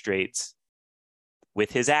demonstrates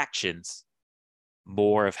with his actions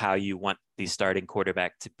more of how you want the starting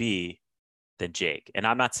quarterback to be than Jake. And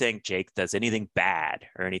I'm not saying Jake does anything bad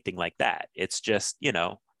or anything like that. It's just,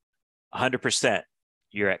 100%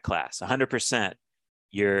 you're at class, 100%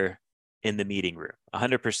 you're in the meeting room,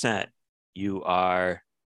 100% you are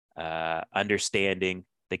understanding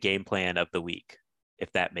the game plan of the week,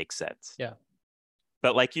 if that makes sense. Yeah.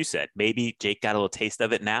 But like you said, maybe Jake got a little taste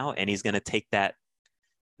of it now, and he's going to take that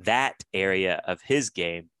area of his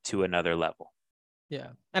game to another level. Yeah.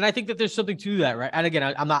 And I think that there's something to that, right? And again,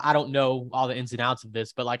 I don't know all the ins and outs of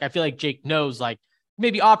this, but like, I feel like Jake knows, like,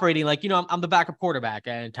 maybe operating like, I'm the backup quarterback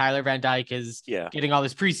and Tyler Van Dyke is getting all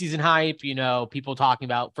this preseason hype, people talking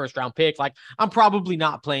about first round pick. Like, I'm probably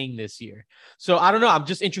not playing this year. So I don't know. I'm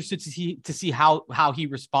just interested to see how he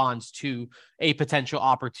responds to a potential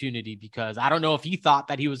opportunity, because I don't know if he thought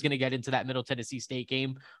that he was going to get into that Middle Tennessee State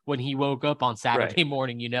game when he woke up on Saturday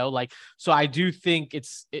morning, so I do think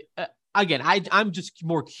again, I'm just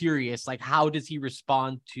more curious, like, how does he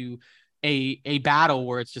respond to a battle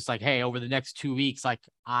where it's just like, hey, over the next 2 weeks, like,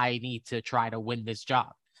 I need to try to win this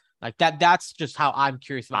job. Like that's just how I'm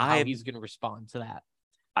curious about how he's going to respond to that.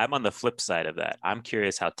 I'm on the flip side of that. I'm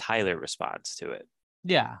curious how Tyler responds to it.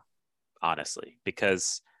 Yeah. Honestly,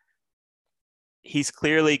 because he's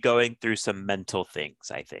clearly going through some mental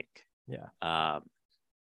things, I think. Yeah.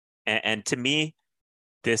 And to me,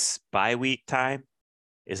 this bye week time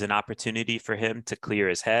is an opportunity for him to clear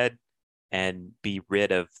his head and be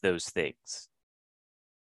rid of those things,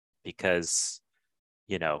 because,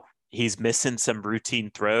 he's missing some routine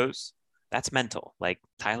throws. That's mental. Like,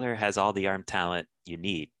 Tyler has all the arm talent you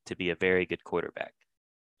need to be a very good quarterback.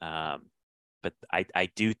 But I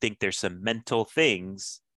do think there's some mental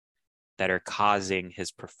things that are causing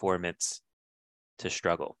his performance to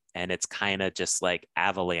struggle. And it's kind of just like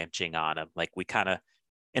avalanching on him. Like, we kind of,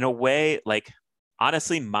 in a way, like,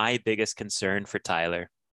 honestly, my biggest concern for Tyler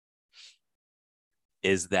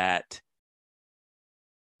is that,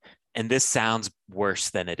 and this sounds worse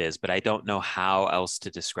than it is, but I don't know how else to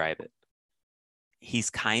describe it. He's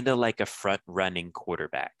kind of like a front running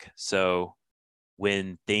quarterback. So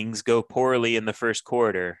when things go poorly in the first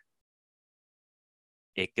quarter,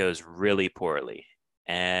 it goes really poorly.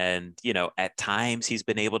 And, at times he's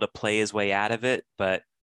been able to play his way out of it, but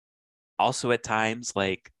also at times,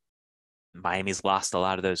 like, Miami's lost a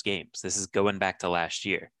lot of those games. This is going back to last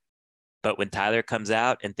year. But when Tyler comes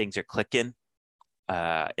out and things are clicking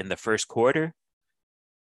in the first quarter,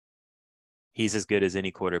 he's as good as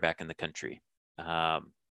any quarterback in the country.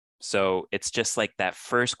 So it's just like that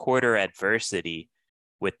first quarter adversity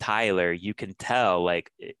with Tyler, you can tell,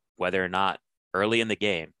 like, whether or not early in the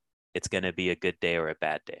game it's going to be a good day or a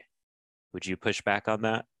bad day. Would you push back on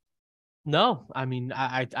that? No, I mean,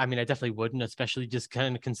 I definitely wouldn't, especially just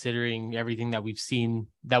kind of considering everything that we've seen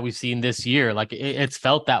this year. Like, it's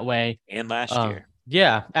felt that way. And last year.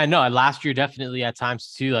 Yeah, I know. Last year, definitely at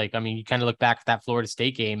times too. Like, I mean, you kind of look back at that Florida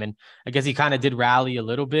State game, and I guess he kind of did rally a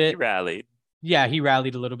little bit. He rallied. Yeah, he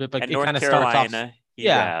rallied a little bit, but and it North kind of Carolina, starts off. He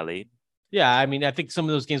rallied. Yeah, I mean, I think some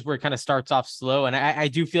of those games where it kind of starts off slow, and I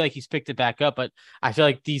do feel like he's picked it back up, but I feel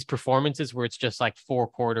like these performances where it's just like 4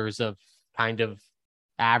 quarters of kind of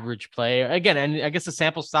average play again, and I guess the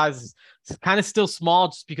sample size is kind of still small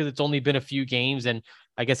just because it's only been a few games, and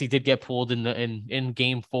I guess he did get pulled in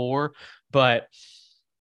game 4, but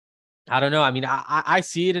I don't know. I mean, I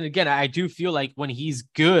see it, and again, I do feel like when he's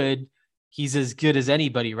good, he's as good as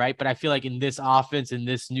anybody, right? But I feel like in this offense, in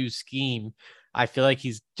this new scheme, I feel like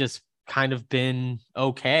he's just kind of been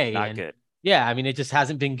okay. Not good. Yeah, I mean, it just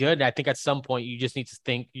hasn't been good. And I think at some point you just need to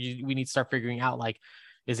think, we need to start figuring out, like,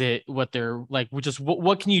 is it what they're like,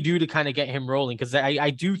 what can you do to kind of get him rolling? Because I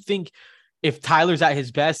do think if Tyler's at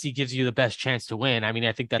his best, he gives you the best chance to win. I mean,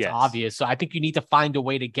 I think that's obvious. So I think you need to find a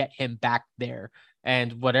way to get him back there.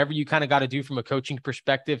 And whatever you kind of got to do from a coaching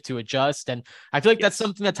perspective to adjust. And I feel like that's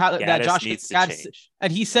something that Josh needs to change.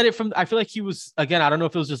 And he said it from, I feel like he was, again, I don't know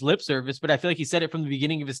if it was just lip service, but I feel like he said it from the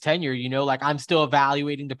beginning of his tenure, like, I'm still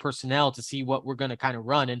evaluating the personnel to see what we're going to kind of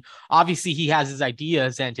run. And obviously he has his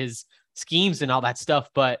ideas and his schemes and all that stuff.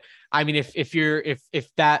 But I mean, if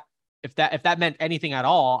that meant anything at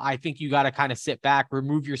all, I think you got to kind of sit back,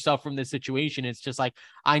 remove yourself from the situation. It's just like,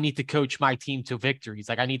 I need to coach my team to victories.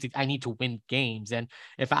 Like, I need to win games. And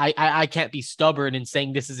if I can't be stubborn in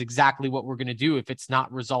saying this is exactly what we're going to do if it's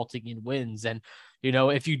not resulting in wins. And,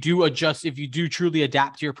 if you do truly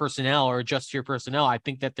adapt to your personnel or adjust to your personnel, I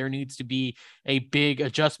think that there needs to be a big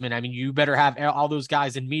adjustment. I mean, you better have all those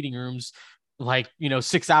guys in meeting rooms, like,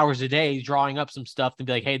 6 hours a day, drawing up some stuff to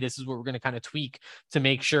be like, hey, this is what we're going to kind of tweak to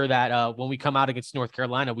make sure that when we come out against North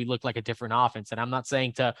Carolina, we look like a different offense. And I'm not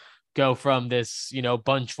saying to go from this,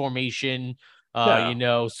 bunch formation,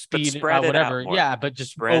 speed, whatever. Yeah. But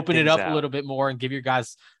just open it up a little bit more and give your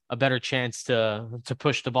guys a better chance to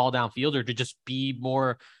push the ball downfield, or to just be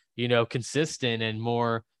more, consistent and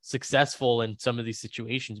more successful in some of these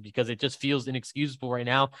situations, because it just feels inexcusable right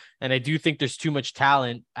now. And I do think there's too much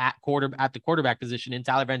talent at the quarterback position in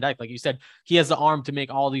Tyler Van Dyke. Like you said, he has the arm to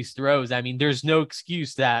make all these throws. I mean, there's no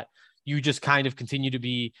excuse that you just kind of continue to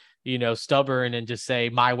be, stubborn and just say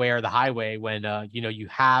my way or the highway when, you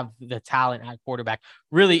have the talent at quarterback.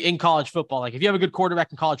 Really, in college football, like, if you have a good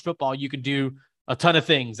quarterback in college football, you can do a ton of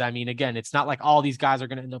things. I mean, again, it's not like all these guys are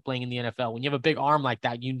going to end up playing in the NFL. When you have a big arm like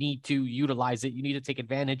that, you need to utilize it. You need to take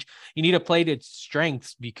advantage. You need to play to its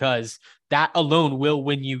strengths, because that alone will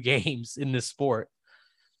win you games in this sport.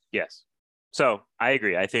 Yes. So I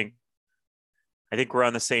agree. I think we're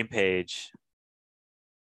on the same page.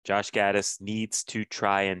 Josh Gaddis needs to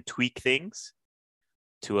try and tweak things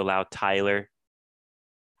to allow Tyler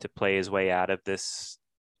to play his way out of this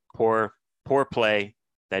poor play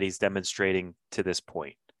that he's demonstrating to this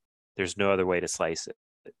point. There's no other way to slice it.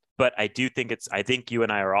 But I think you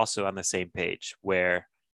and I are also on the same page where,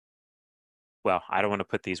 well, I don't want to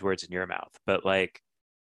put these words in your mouth, but like,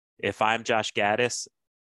 if I'm Josh Gaddis,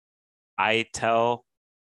 I tell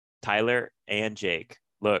Tyler and Jake,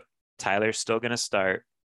 look, Tyler's still going to start.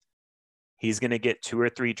 He's going to get 2 or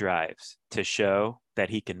 3 drives to show that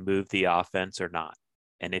he can move the offense or not.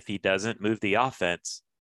 And if he doesn't move the offense,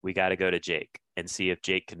 we got to go to Jake and see if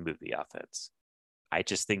Jake can move the offense. I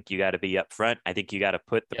just think you got to be up front. I think you got to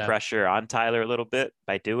put the pressure on Tyler a little bit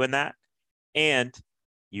by doing that. And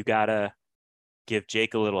you got to give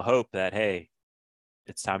Jake a little hope that, hey,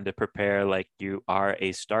 it's time to prepare like you are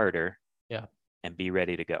a starter. Yeah. And be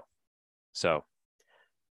ready to go. So,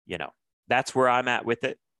 that's where I'm at with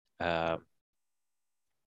it.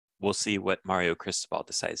 We'll see what Mario Cristobal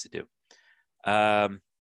decides to do. Other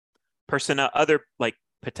like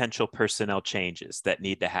potential personnel changes that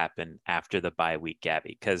need to happen after the bye week,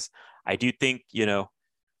 Gabby, because I do think,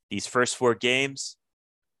 these first 4 games,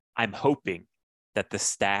 I'm hoping that the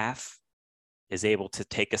staff is able to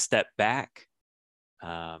take a step back,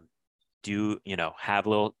 have a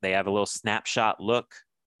little snapshot look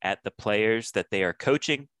at the players that they are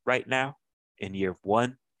coaching right now in year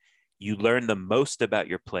 1. You learn the most about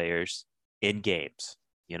your players in games.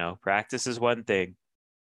 Practice is one thing,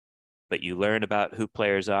 but you learn about who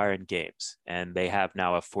players are in games. And they have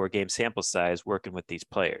now a 4-game sample size working with these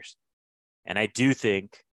players. And I do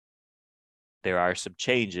think there are some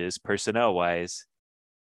changes personnel-wise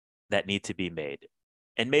that need to be made.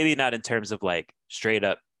 And maybe not in terms of like straight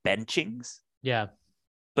up benchings. Yeah.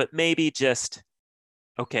 But maybe just,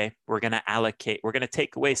 okay, we're going to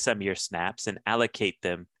take away some of your snaps and allocate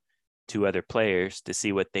them to other players to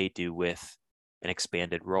see what they do with an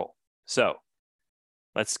expanded role. So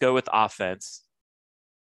let's go with offense.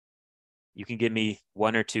 You can give me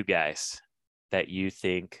 1 or 2 guys that you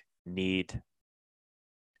think need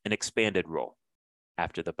an expanded role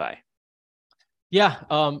after the bye. Yeah.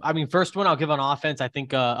 First one I'll give on offense, I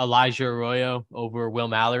think Elijah Arroyo over Will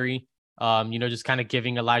Mallory. Just kind of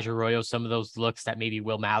giving Elijah Arroyo some of those looks that maybe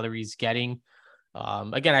Will Mallory's getting.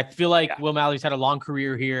 Again, I feel like Will Mallory's had a long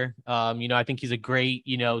career here. I think he's a great,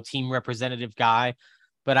 team representative guy,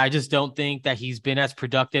 but I just don't think that he's been as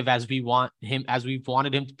productive as we've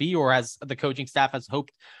wanted him to be, or as the coaching staff has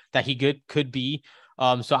hoped that he could be.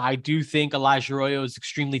 So I do think Elijah Arroyo is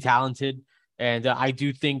extremely talented, and I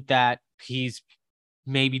do think that he's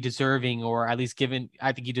maybe deserving, or at least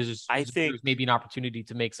I think he deserves maybe an opportunity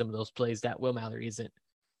to make some of those plays that Will Mallory isn't.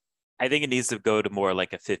 I think it needs to go to more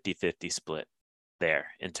like a 50-50 split there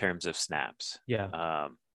in terms of snaps. Yeah.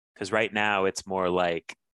 Because right now it's more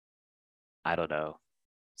like, I don't know,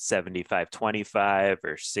 75-25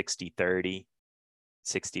 or 60-30,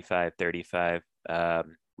 65-35.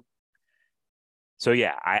 So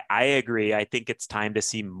yeah, I agree. I think it's time to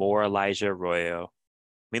see more Elijah Arroyo. I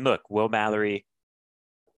mean, look, Will Mallory,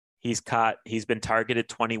 he's been targeted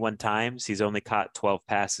 21 times. He's only caught 12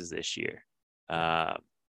 passes this year.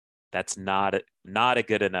 That's not a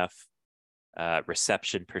good enough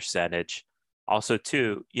reception percentage. Also,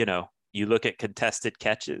 too, you look at contested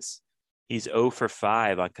catches. He's 0 for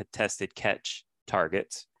 5 on contested catch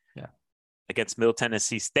targets. Yeah. Against Middle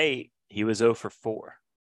Tennessee State, he was 0 for 4.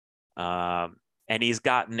 And he's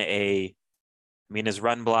gotten his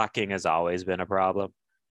run blocking has always been a problem,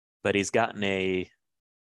 but he's gotten a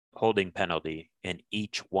holding penalty in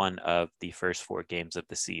each one of the first 4 games of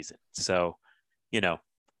the season. So,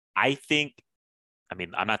 I think,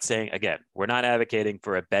 I'm not saying, again, we're not advocating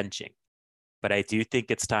for a benching, but I do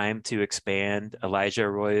think it's time to expand Elijah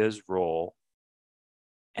Arroyo's role.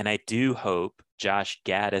 And I do hope Josh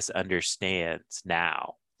Gaddis understands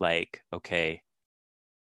now, like, okay,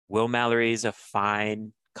 Will Mallory is a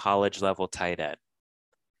fine college level tight end,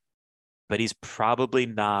 but he's probably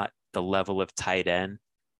not the level of tight end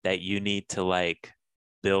that you need to like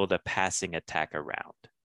build a passing attack around,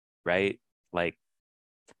 right? Like,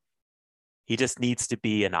 he just needs to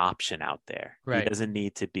be an option out there. Right. He doesn't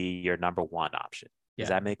need to be your number 1 option. Does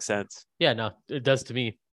that make sense? Yeah, no, it does to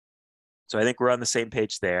me. So I think we're on the same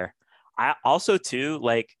page there. I also too,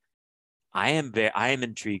 like, I am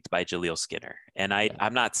intrigued by Jaleel Skinner, and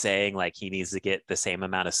I'm not saying like he needs to get the same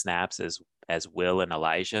amount of snaps as Will and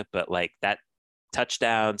Elijah, but like that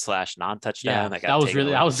touchdown / non-touchdown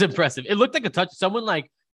that was impressive. It looked like a touch. Someone like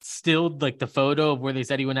stilled like the photo of where they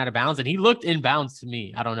said he went out of bounds, and he looked in bounds to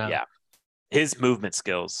me. I don't know. Yeah, his movement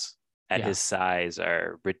skills at his size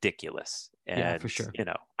are ridiculous, and for sure.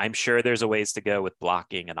 I'm sure there's a ways to go with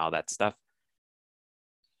blocking and all that stuff.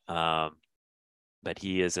 But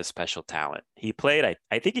he is a special talent. He played,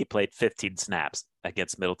 I think he played 15 snaps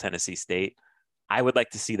against Middle Tennessee State. I would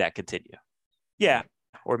like to see that continue. Yeah,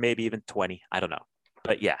 or maybe even 20. I don't know.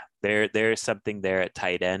 But yeah, there's something there at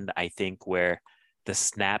tight end, I think, where the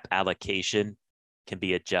snap allocation can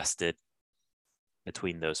be adjusted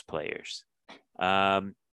between those players.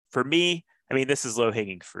 For me, I mean, this is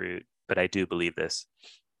low-hanging fruit, but I do believe this.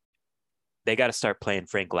 They got to start playing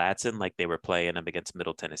Frank Ladson like they were playing him against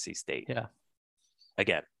Middle Tennessee State. Yeah.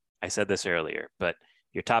 Again, I said this earlier, but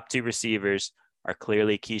your top two receivers are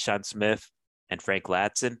clearly Keyshawn Smith and Frank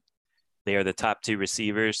Ladson. They are the top two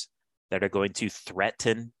receivers that are going to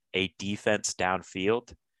threaten a defense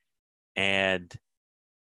downfield. And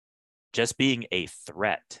just being a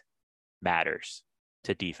threat matters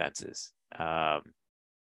to defenses. The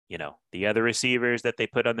other receivers that they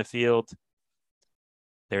put on the field,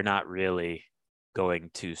 they're not really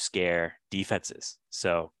going to scare defenses.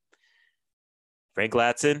 So Frank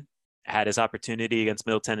Ladson had his opportunity against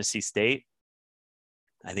Middle Tennessee State.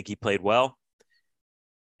 I think he played well.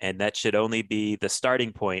 And that should only be the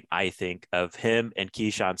starting point, I think, of him and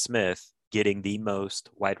Keyshawn Smith getting the most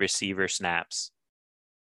wide receiver snaps,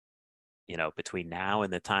 between now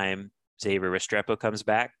and the time Xavier Restrepo comes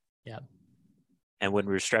back. Yeah. And when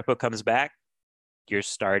Restrepo comes back, your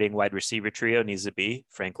starting wide receiver trio needs to be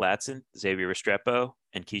Frank Ladson, Xavier Restrepo,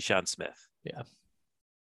 and Keyshawn Smith. Yeah.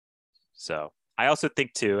 So I also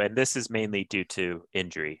think too, and this is mainly due to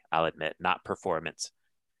injury, I'll admit, not performance,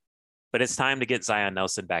 but it's time to get Zion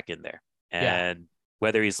Nelson back in there. And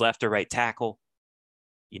whether he's left or right tackle,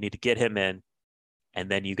 you need to get him in. And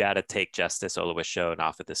then you got to take Justice Oluwaseun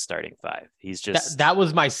off of the starting five. He's just that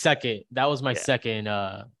was my second. That was my second.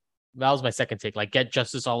 That was my second take. Like, get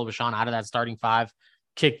Justice Oluwaseun out of that starting five,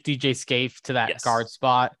 kick DJ Scaife to that guard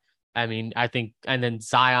spot. I mean, I think, and then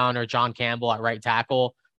Zion or John Campbell at right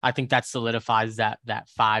tackle. I think that solidifies that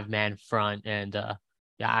 5-man front. And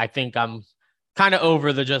I think I'm kind of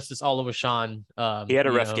over the Justice Oluwaseun. He had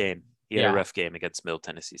a rough game. He had a rough game against Middle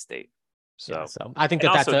Tennessee State. So I think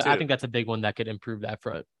I think that's a big one that could improve that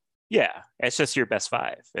front. Yeah, it's just your best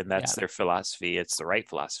five, and that's their philosophy. It's the right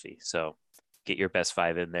philosophy. So get your best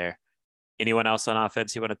five in there. Anyone else on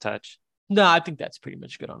offense you want to touch? No, I think that's pretty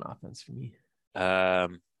much good on offense for me.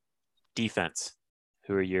 Defense.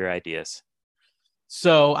 Who are your ideas?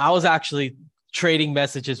 So I was actually trading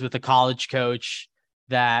messages with a college coach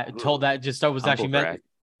that told that just was actually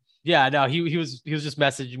yeah, no, he was just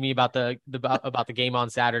messaging me about the game on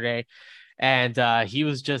Saturday, and he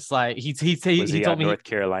was just like he told me North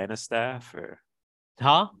Carolina staff or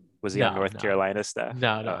was he on North Carolina staff?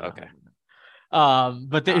 No, okay.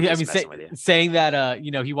 But saying that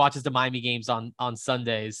he watches the Miami games on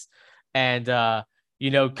Sundays, and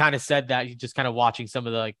kind of said that he just kind of watching some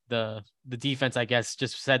of the defense, I guess,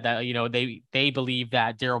 just said that they believe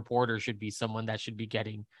that Daryl Porter should be someone that should be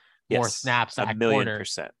getting more snaps at corner.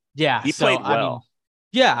 1,000,000%. Yeah, he played well.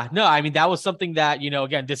 That was something that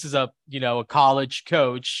again, this is a college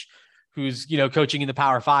coach who's coaching in the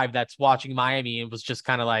Power 5 that's watching Miami and was just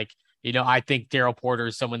kind of like, I think Daryl Porter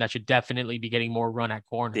is someone that should definitely be getting more run at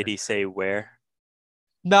corner. Did he say where?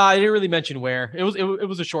 No, I didn't really mention where. It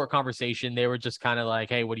was a short conversation. They were just kind of like,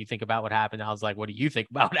 hey, what do you think about what happened? I was like, what do you think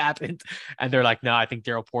about what happened? And they're like, no, I think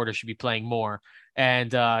Daryl Porter should be playing more.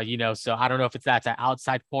 And so I don't know if that's an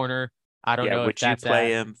outside corner. I don't know. Would you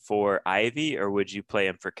play him for Ivy or would you play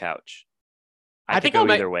him for Couch? I think go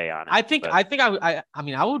either way on it. I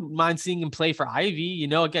mean, I would mind seeing him play for Ivy.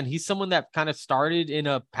 Again, he's someone that kind of started in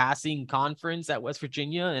a passing conference at West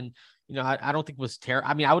Virginia, and I don't think was terrible.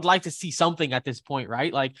 I mean, I would like to see something at this point,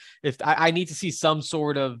 right? Like, if I need to see some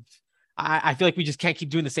sort of, I feel like we just can't keep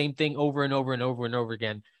doing the same thing over and over and over and over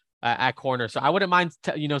again at corner. So I wouldn't mind,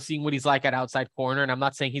 seeing what he's like at outside corner. And I'm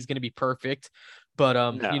not saying he's going to be perfect, but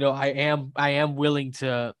No. I am willing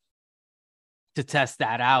to test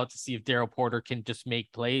that out to see if Daryl Porter can just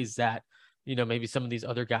make plays that, maybe some of these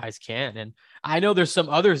other guys can. And I know there's some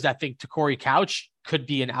others that think Corey Couch could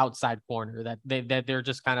be an outside corner, that they're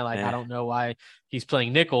just kind of like, I don't know why he's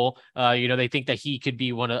playing nickel. They think that he could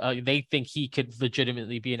be they think he could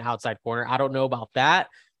legitimately be an outside corner. I don't know about that,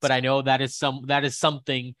 but I know that is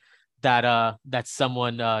something that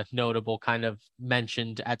someone notable kind of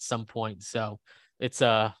mentioned at some point. So it's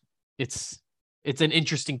an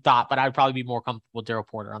interesting thought, but I'd probably be more comfortable with Daryl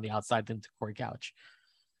Porter on the outside than Corey Couch.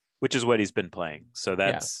 Which is what he's been playing. So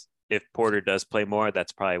that's if Porter does play more,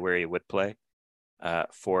 that's probably where he would play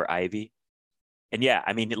for Ivy. And yeah,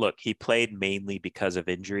 I mean, look, he played mainly because of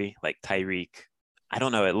injury. Like Tyreek, I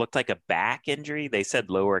don't know. It looked like a back injury. They said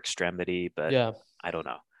lower extremity, but I don't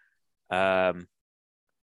know.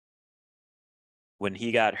 When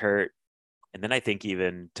he got hurt, and then I think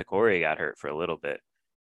even Takori got hurt for a little bit.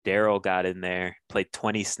 Daryl got in there, played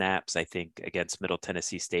 20 snaps, I think, against Middle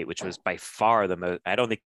Tennessee State, which was by far the most. I don't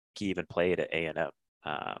think he even played at A&M.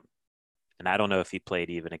 And I don't know if he played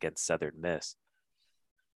even against Southern Miss.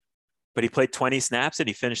 But he played 20 snaps and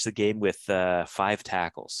he finished the game with 5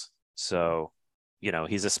 tackles. So, you know,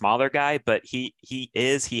 he's a smaller guy, but he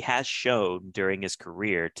has shown during his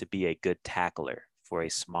career to be a good tackler for a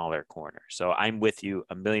smaller corner. So I'm with you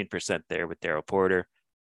 1,000,000% there with Daryl Porter.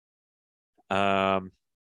 Where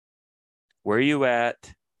are you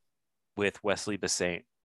at with Wesley Bissainthe?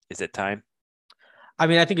 Is it time? I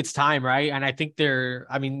mean, I think it's time, right? And I think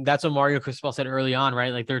that's what Mario Cristobal said early on,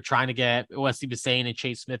 right? Like they're trying to get Wesley Bissainthe and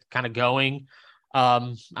Chase Smith kind of going.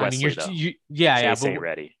 Wesley, Chase ain't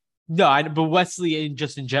ready. No, but Wesley,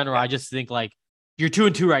 just in general, I just think like you're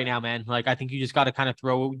 2-2 right now, man. Like I think you just got to kind of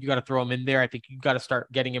throw him in there. I think you got to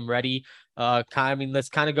start getting him ready. Let's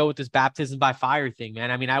kind of go with this baptism by fire thing, man.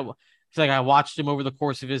 I mean, I feel like I watched him over the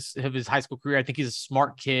course of his high school career. I think he's a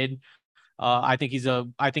smart kid. I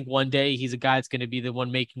think one day he's a guy that's going to be the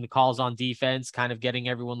one making the calls on defense, kind of getting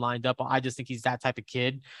everyone lined up. I just think he's that type of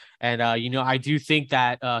kid. And, I do think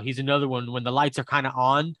that he's another one when the lights are kind of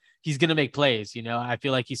on, he's going to make plays. I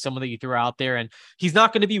feel like he's someone that you throw out there and he's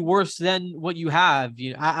not going to be worse than what you have.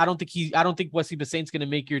 I don't think Wesley Bissainthe's going to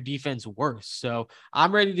make your defense worse. So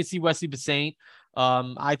I'm ready to see Wesley Bissainthe.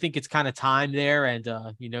 I think it's kind of time there and,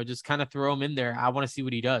 just kind of throw him in there. I want to see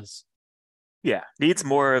what he does. Yeah, needs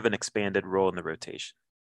more of an expanded role in the rotation.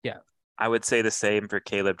 Yeah. I would say the same for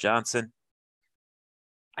Caleb Johnson.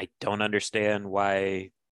 I don't understand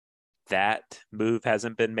why that move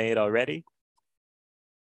hasn't been made already.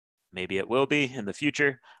 Maybe it will be in the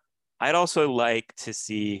future. I'd also like to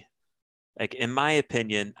see, like, in my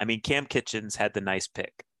opinion, I mean, Cam Kitchens had the nice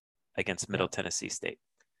pick against Middle Tennessee State.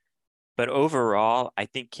 But overall, I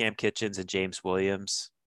think Cam Kitchens and James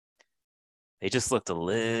Williams, they just looked a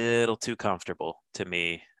little too comfortable to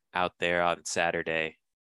me out there on Saturday.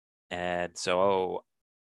 And so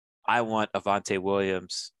I want Avante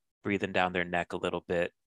Williams breathing down their neck a little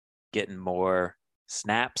bit, getting more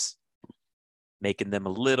snaps, making them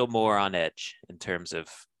a little more on edge in terms of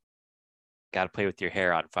got to play with your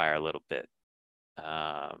hair on fire a little bit.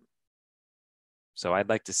 So I'd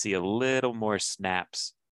like to see a little more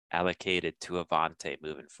snaps allocated to Avante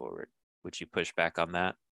moving forward. Would you push back on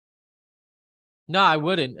that? No, I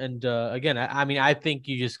wouldn't. And again, I mean, I think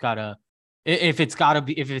you just gotta, if it's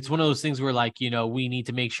one of those things where like, we need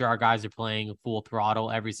to make sure our guys are playing full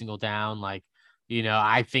throttle every single down. Like,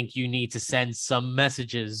 I think you need to send some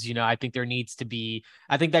messages. I think that needs to be,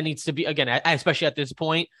 again, especially at this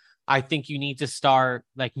point, I think you need to start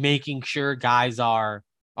like making sure guys are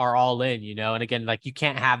all in, and again, like you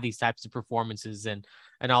can't have these types of performances and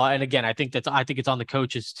all. And again, I think it's on the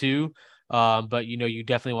coaches too. But you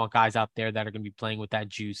definitely want guys out there that are going to be playing with that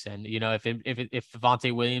juice. And if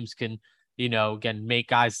Avante Williams can, again, make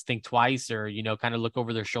guys think twice or kind of look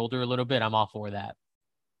over their shoulder a little bit, I'm all for that.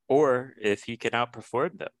 Or if he can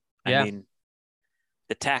outperform them. Yeah. I mean,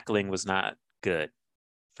 the tackling was not good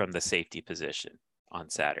from the safety position on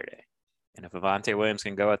Saturday. And if Avante Williams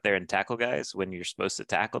can go out there and tackle guys when you're supposed to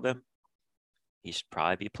tackle them, he should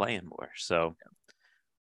probably be playing more. So,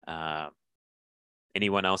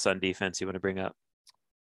 anyone else on defense you want to bring up?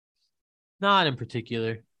 Not in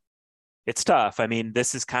particular. It's tough. I mean,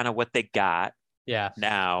 this is kind of what they got. Yeah.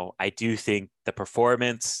 Now, I do think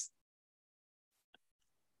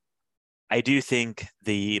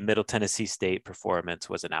the Middle Tennessee State performance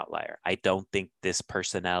was an outlier. I don't think this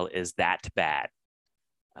personnel is that bad.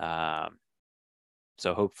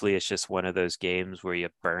 So hopefully it's just one of those games where you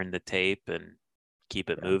burn the tape and keep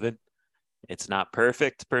it moving. It's not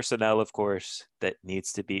perfect personnel, of course, it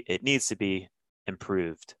needs to be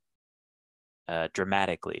improved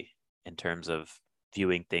dramatically in terms of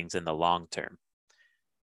viewing things in the long term.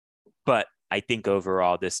 But I think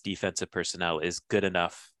overall this defensive personnel is good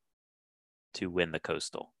enough to win the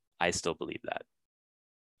Coastal. I still believe that.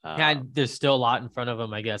 Yeah, there's still a lot in front of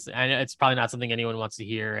them, I guess. And it's probably not something anyone wants to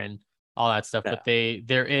hear and all that stuff, but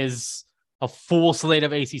there is a full slate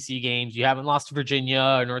of ACC games. You haven't lost to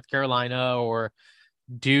Virginia or North Carolina or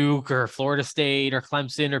Duke or Florida State or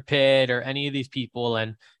Clemson or Pitt or any of these people.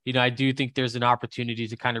 And, I do think there's an opportunity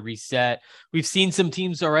to kind of reset. We've seen some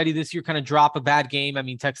teams already this year kind of drop a bad game. I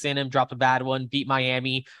mean, Texas A&M dropped a bad one, beat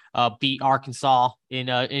Miami, beat Arkansas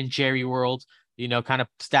in Jerry World, kind of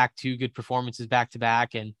stacked 2 good performances back to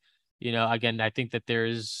back. And, again, I think that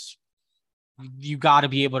you got to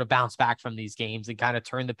be able to bounce back from these games and kind of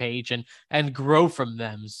turn the page and grow from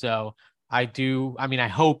them. So I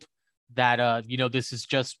hope that, this is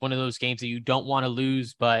just one of those games that you don't want to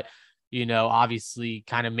lose, but, obviously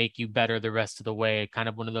kind of make you better the rest of the way. Kind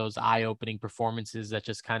of one of those eye-opening performances that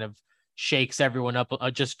just kind of shakes everyone up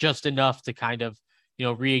just enough to kind of,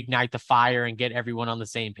 reignite the fire and get everyone on the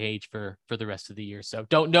same page for the rest of the year. So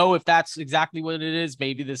don't know if that's exactly what it is.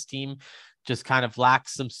 Maybe this team just kind of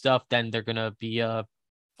lacks some stuff. Then they're going to be a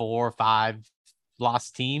 4 or 5 loss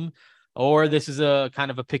team. Or this is a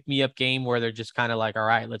kind of a pick-me-up game where they're just kind of like, all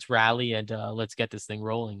right, let's rally and let's get this thing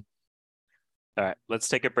rolling. All right, let's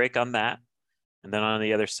take a break on that. And then on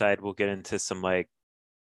the other side, we'll get into some like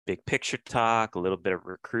big picture talk, a little bit of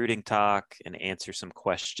recruiting talk, and answer some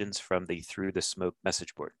questions from the Through the Smoke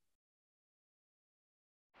message board.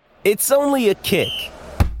 It's only a kick,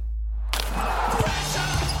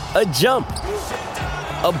 a jump,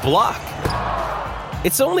 a block.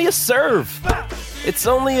 It's only a serve. It's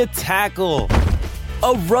only a tackle,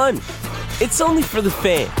 a run. It's only for the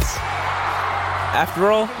fans.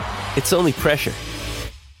 After all, it's only pressure.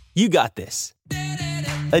 You got this.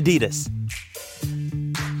 Adidas.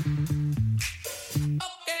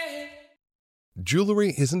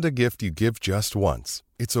 Jewelry isn't a gift you give just once.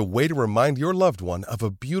 It's a way to remind your loved one of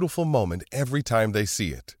a beautiful moment every time they see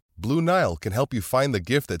it. Blue Nile can help you find the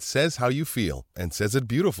gift that says how you feel and says it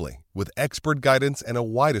beautifully, with expert guidance and a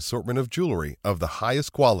wide assortment of jewelry of the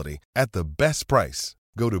highest quality at the best price.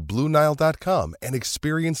 Go to BlueNile.com and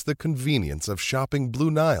experience the convenience of shopping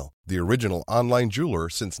Blue Nile, the original online jeweler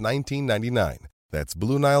since 1999. That's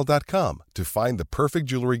BlueNile.com to find the perfect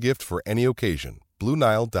jewelry gift for any occasion.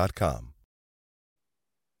 BlueNile.com.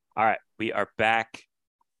 All right, we are back.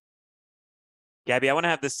 Gabby, I want to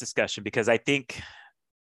have this discussion because I think,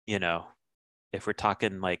 if we're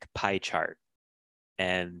talking like pie chart,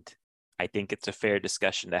 and I think it's a fair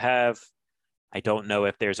discussion to have. I don't know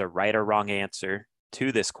if there's a right or wrong answer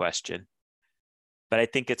to this question, but I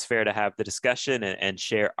think it's fair to have the discussion and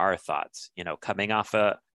share our thoughts. Coming off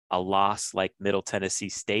a loss like Middle Tennessee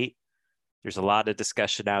State, there's a lot of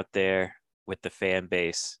discussion out there with the fan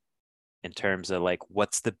base in terms of like,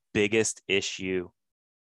 what's the biggest issue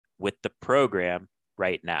with the program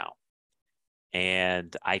right now?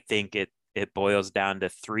 And I think it boils down to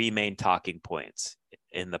 3 main talking points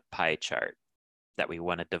in the pie chart that we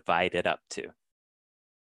want to divide it up to: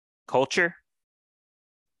 culture,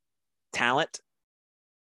 talent,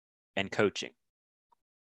 and coaching.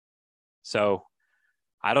 So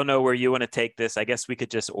I don't know where you want to take this. I guess we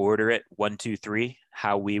could just order it 1, 2, 3,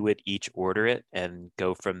 how we would each order it and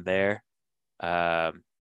go from there. But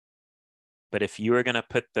if you were going to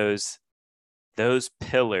put those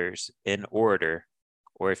pillars in order,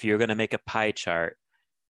 or if you're going to make a pie chart,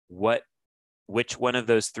 which one of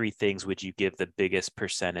those 3 things would you give the biggest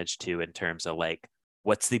percentage to in terms of like,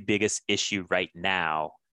 what's the biggest issue right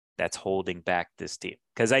now that's holding back this team?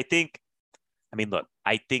 Because I think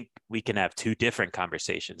we can have 2 different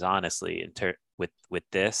conversations, honestly, with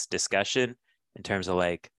this discussion in terms of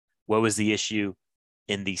like, what was the issue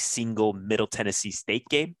in the single Middle Tennessee State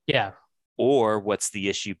game? Yeah. Or what's the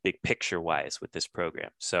issue big picture wise with this program?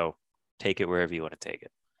 So take it wherever you want to take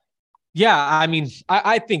it. Yeah,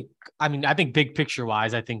 I think big picture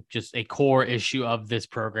wise, I think just a core issue of this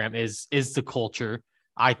program is the culture.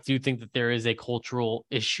 I do think that there is a cultural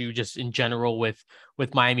issue just in general with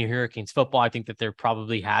Miami Hurricanes football. I think that there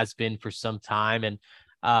probably has been for some time. And,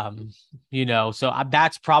 so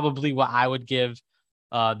that's probably what I would give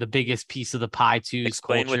the biggest piece of the pie to.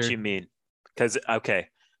 Explain culture. What you mean. Because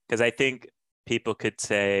I think people could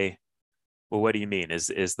say, well, what do you mean?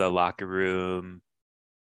 Is the locker room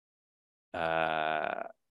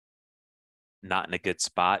not in a good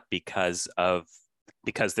spot because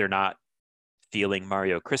they're not feeling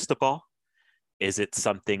Mario Cristobal? Is it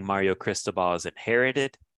something Mario Cristobal has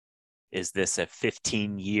inherited? Is this a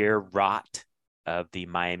 15-year rot of the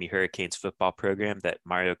Miami Hurricanes football program that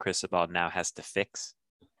Mario Cristobal now has to fix?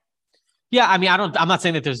 Yeah, I'm not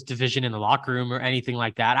saying that there's division in the locker room or anything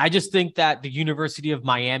like that. I just think that the University of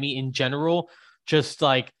Miami in general, just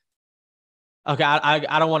like, okay,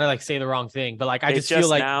 I don't want to like say the wrong thing, but like, I just feel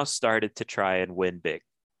like now started to try and win big.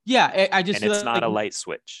 Yeah, I just feel it's not like, a light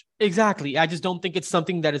switch. Exactly. I just don't think it's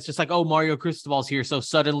something that it's just like, oh, Mario Cristobal's here, so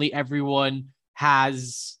suddenly everyone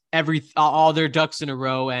has all their ducks in a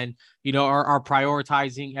row and, are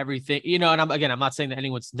prioritizing everything, and I'm not saying that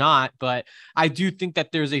anyone's not, but I do think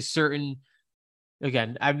that there's a certain,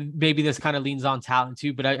 again, maybe this kind of leans on talent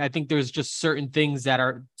too, but I think there's just certain things that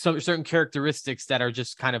are certain characteristics that are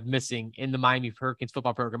just kind of missing in the Miami Hurricanes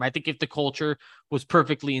football program. I think if the culture was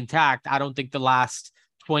perfectly intact, I don't think the last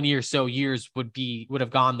 20 or so years would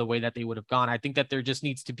have gone the way that they would have gone. I think that there just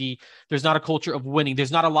needs to be, there's not a culture of winning.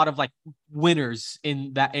 There's not a lot of like winners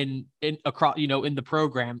in across, in the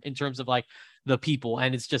program in terms of like the people.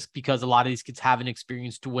 And it's just because a lot of these kids haven't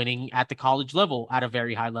experienced winning at the college level at a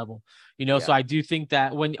very high level, So I do think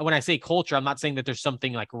that when I say culture, I'm not saying that there's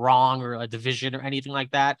something like wrong or a division or anything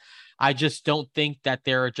like that. I just don't think that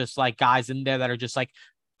there are just like guys in there that are just like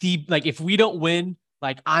deep, like if we don't win,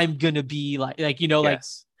 like I'm gonna be like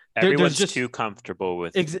yes. Everyone's just too comfortable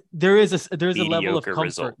with there's a level of comfort.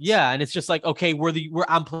 Results. Yeah. And it's just like, okay,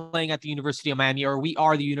 I'm playing at the University of Miami, or we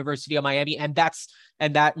are the University of Miami. And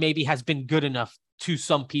that maybe has been good enough to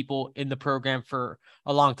some people in the program for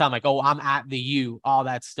a long time. Like, oh, I'm at the U, all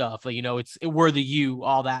that stuff. Like, we're the U,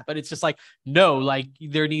 all that. But it's just like, no, like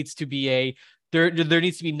there needs to be there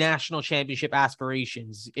needs to be national championship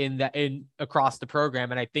aspirations in across the program.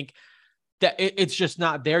 And I think that it's just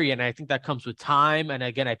not there yet. And I think that comes with time. And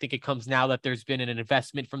again, I think it comes now that there's been an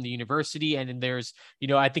investment from the university. And then there's,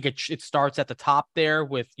 I think it starts at the top there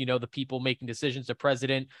with, the people making decisions, the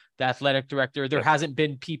president, the athletic director. There hasn't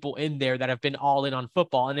been people in there that have been all in on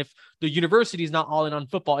football. And if the university is not all in on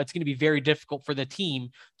football, it's going to be very difficult for the team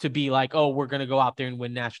to be like, oh, we're going to go out there and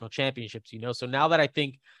win national championships, So now that I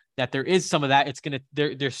think that there is some of that,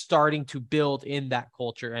 they're starting to build in that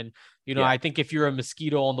culture. And, I think if you're a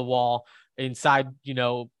mosquito on the wall inside,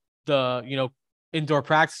 the, indoor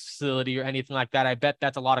practice facility or anything like that, I bet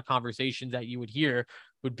that's a lot of conversations that you would hear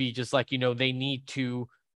would be just like, they need to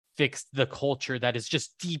fix the culture that is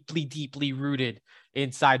just deeply, deeply rooted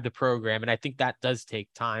inside the program. And I think that does take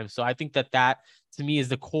time. So I think that to me is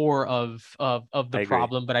the core of the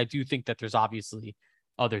problem, but I do think that there's obviously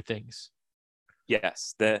other things.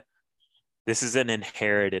 Yes. This is an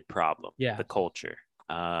inherited problem. Yeah. The culture.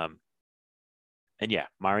 And yeah,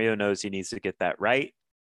 Mario knows he needs to get that right.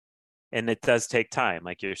 And it does take time,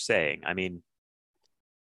 like you're saying. I mean,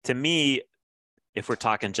 to me, if we're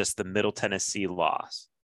talking just the Middle Tennessee loss,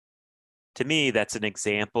 to me, that's an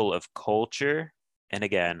example of culture. And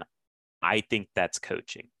again, I think that's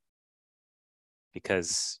coaching.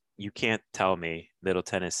 Because you can't tell me Middle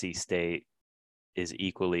Tennessee State is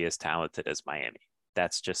equally as talented as Miami.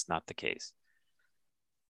 That's just not the case.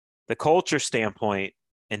 The culture standpoint,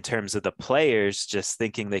 in terms of the players just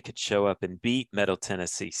thinking they could show up and beat Middle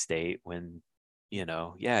Tennessee State when, you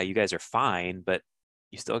guys are fine, but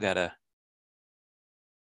you still got to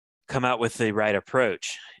come out with the right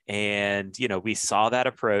approach. And, we saw that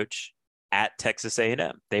approach at Texas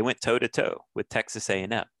A&M. They went toe-to-toe with Texas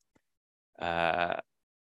A&M.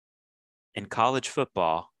 In college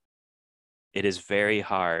football, it is very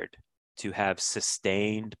hard to have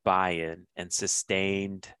sustained buy-in and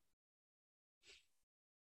sustained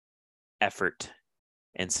effort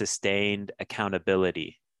and sustained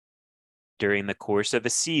accountability during the course of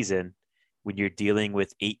a season when you're dealing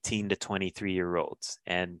with 18 to 23-year-olds.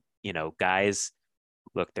 And, guys,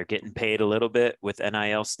 look, they're getting paid a little bit with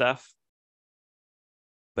NIL stuff,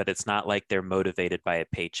 but it's not like they're motivated by a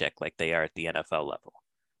paycheck like they are at the NFL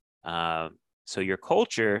level. So your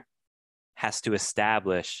culture has to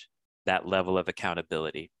establish that level of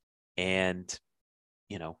accountability. And,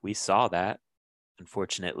 we saw that,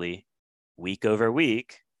 unfortunately, week over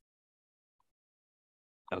week.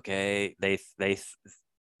 Okay.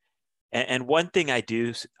 And one thing I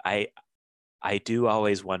do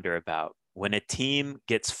always wonder about, when a team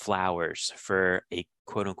gets flowers for a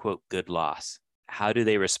quote unquote good loss, how do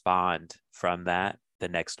they respond from that the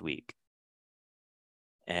next week?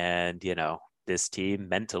 And, this team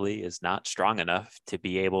mentally is not strong enough to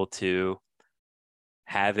be able to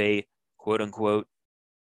have a quote unquote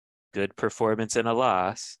good performance in a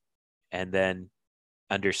loss and then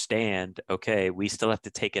understand, okay, we still have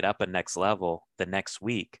to take it up a next level the next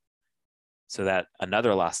week so that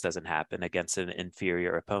another loss doesn't happen against an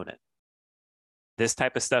inferior opponent. This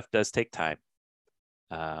type of stuff does take time.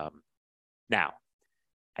 Now,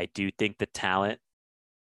 I do think the talent,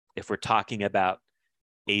 if we're talking about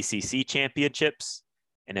ACC championships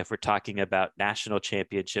and if we're talking about national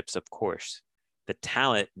championships, of course, the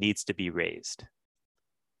talent needs to be raised.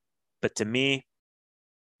 But to me,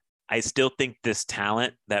 I still think this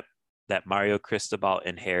talent that Mario Cristobal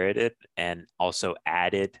inherited and also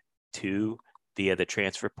added to via the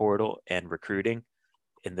transfer portal and recruiting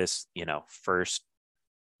in this, first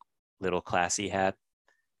little class he had,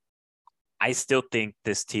 I still think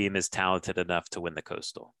this team is talented enough to win the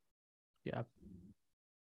Coastal. Yeah.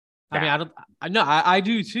 Now, I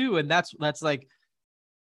do too. And that's like,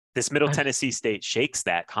 this Middle Tennessee State shakes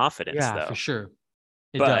that confidence, yeah, though. for sure.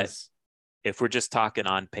 It But does. if we're just talking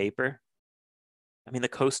on paper, I mean, the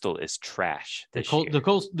Coastal is trash this year.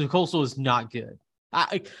 The Coastal is not good.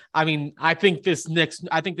 I mean, I think this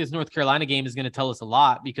North Carolina game is going to tell us a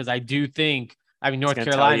lot, because I do think, North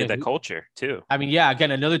Carolina, tell you the culture too.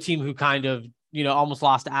 Again, another team who kind of, almost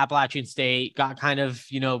lost to Appalachian State, got kind of,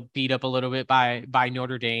 beat up a little bit by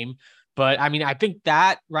Notre Dame. But I think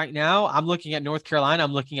that right now I'm looking at North Carolina,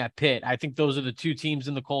 I'm looking at Pitt. I think those are the two teams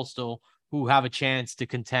in the Coastal who have a chance to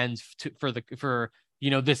contend for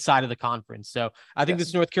this side of the conference. So I think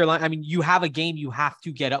this North Carolina, you have a game you have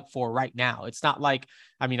to get up for right now. It's not like,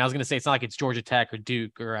 I was going to say, it's not like it's Georgia Tech or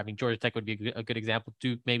Duke, or Georgia Tech would be a good example.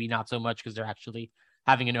 Duke, maybe not so much, because they're actually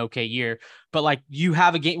having an okay year, but like, you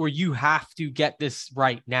have a game where you have to get this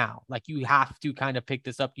right now. Like, you have to kind of pick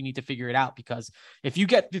this up. You need to figure it out, because if you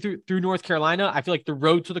get through North Carolina, I feel like the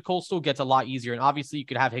road to the Coastal gets a lot easier. And obviously you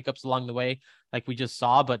could have hiccups along the way, like we just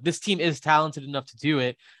saw, but this team is talented enough to do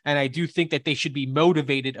it. And I do think that they should be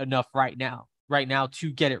motivated enough right now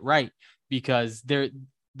to get it right, because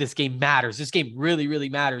this game matters. This game really, really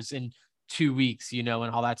matters in 2 weeks, and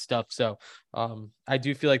all that stuff. So I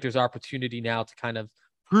do feel like there's opportunity now to kind of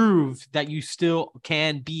prove that you still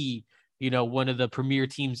can be, one of the premier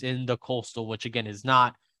teams in the Coastal, which again is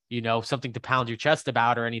not, something to pound your chest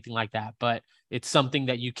about or anything like that, but it's something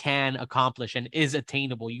that you can accomplish and is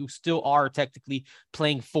attainable. You still are technically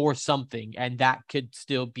playing for something, and that could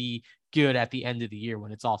still be good at the end of the year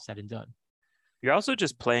when it's all said and done. You're also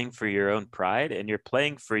just playing for your own pride, and you're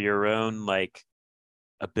playing for your own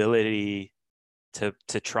ability to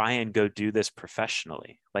try and go do this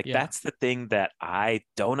professionally. That's the thing that I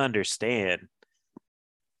don't understand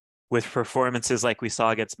with performances like we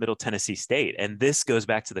saw against Middle Tennessee State. And this goes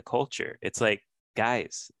back to the culture. It's like,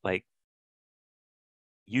 guys,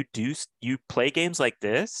 you play games like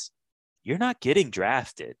this, you're not getting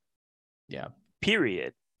drafted. Yeah.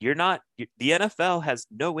 Period. You're not, the NFL has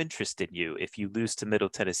no interest in you if you lose to Middle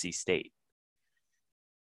Tennessee State.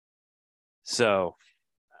 So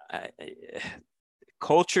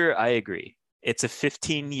culture, I agree. It's a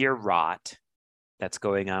 15-year rot that's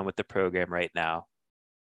going on with the program right now.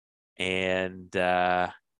 And,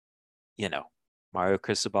 Mario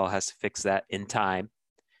Cristobal has to fix that in time.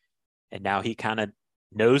 And now he kind of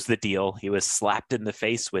knows the deal. He was slapped in the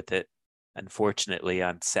face with it, unfortunately,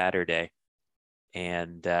 on Saturday.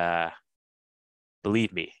 And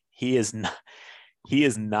believe me, he is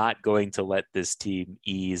not going to let this team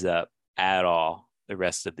ease up at all the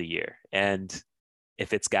rest of the year. And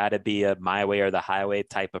if it's got to be a my way or the highway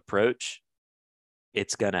type approach,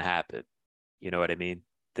 it's going to happen. You know what I mean?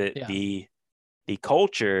 The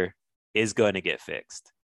culture is going to get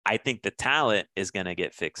fixed. I think the talent is going to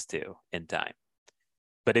get fixed too in time.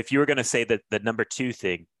 But if you were going to say that the number two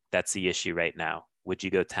thing that's the issue right now, would you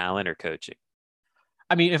go talent or coaching?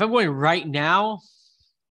 If I'm going right now,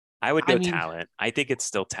 I would go talent. I think it's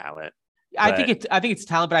still talent. I think it's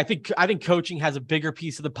talent, but I think coaching has a bigger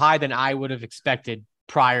piece of the pie than I would have expected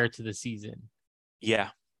prior to the season. Yeah.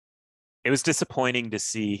 It was disappointing to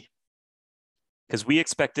see, because we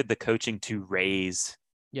expected the coaching to raise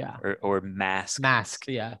or mask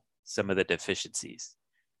some of the deficiencies.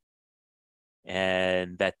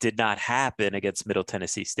 And that did not happen against Middle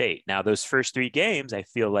Tennessee State. Now, those first 3 games, I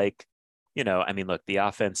feel like, look, the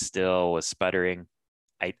offense still was sputtering.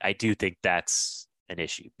 I do think that's an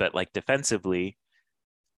issue. But defensively,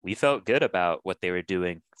 we felt good about what they were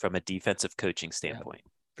doing from a defensive coaching standpoint.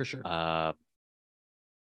 Yeah, for sure.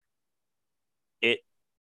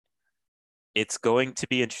 It's going to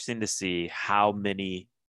be interesting to see how many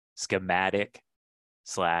schematic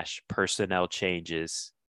 / personnel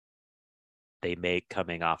changes they make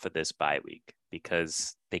coming off of this bye week,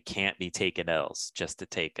 because they can't be taking L's just to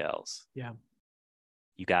take L's. Yeah.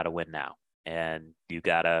 You got to win now, and you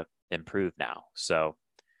got to improve now. So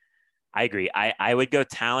I agree. I would go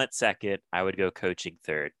talent second. I would go coaching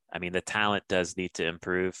third. The talent does need to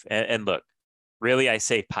improve. And look, really, I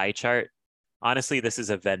say pie chart. Honestly, this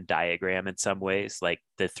is a Venn diagram in some ways.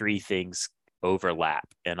 The 3 things overlap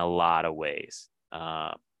in a lot of ways.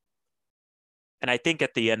 And I think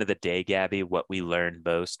at the end of the day, Gabby, what we learned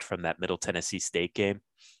most from that Middle Tennessee State game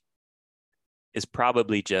is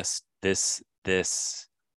probably just this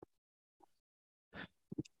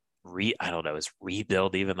I don't know, is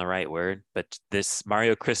rebuild even the right word? But this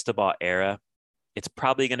Mario Cristobal era, it's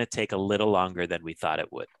probably going to take a little longer than we thought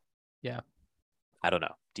it would. Yeah. I don't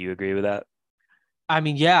know. Do you agree with that?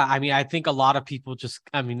 I think a lot of people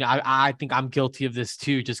I think I'm guilty of this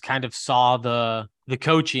too. Just kind of saw the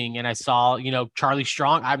coaching, and I saw, Charlie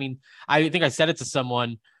Strong. I think I said it to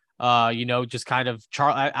someone, just kind of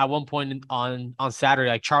at one point on Saturday,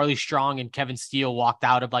 like Charlie Strong and Kevin Steele walked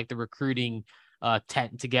out of like the recruiting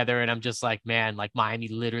tent together, and I'm just like, man, like Miami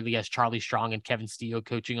literally has Charlie Strong and Kevin Steele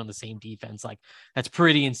coaching on the same defense. Like that's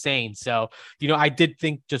pretty insane. So, I did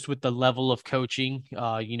think just with the level of coaching,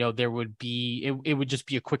 there would be it would just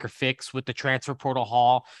be a quicker fix with the transfer portal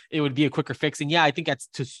haul. It would be a quicker fix, and yeah, I think that's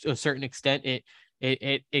to a certain extent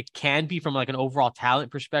it can be from like an overall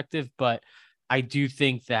talent perspective, but I do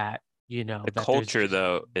think that the culture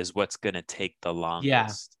though is what's going to take the longest. Yeah,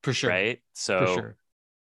 for sure. Right. So for sure.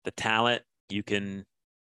 The talent, you can,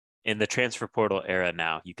 in the transfer portal era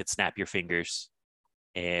now, you could snap your fingers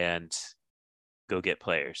and go get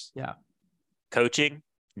players. Yeah. Coaching,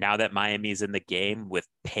 now that Miami's in the game with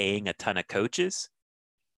paying a ton of coaches,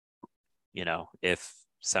 if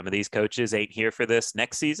some of these coaches ain't here for this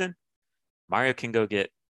next season, Mario can go get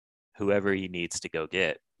whoever he needs to go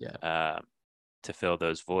get to fill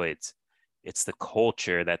those voids. It's the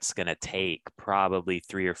culture that's going to take probably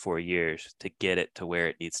 3 or 4 years to get it to where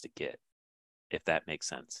it needs to get, if that makes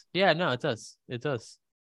sense. Yeah, no, it does. It does.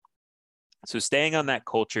 So staying on that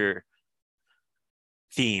culture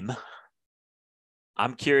theme,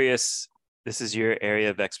 I'm curious, this is your area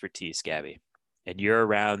of expertise, Gabby, and you're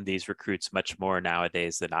around these recruits much more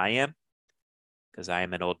nowadays than I am, because I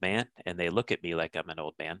am an old man and they look at me like I'm an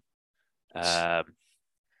old man.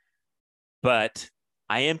 But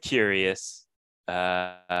I am curious,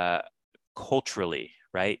 culturally,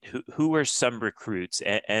 right? Who are some recruits,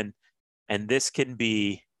 and this can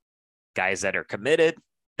be guys that are committed.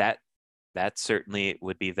 That certainly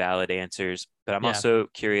would be valid answers. But I'm also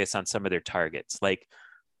curious on some of their targets. Like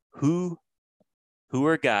who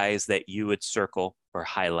are guys that you would circle or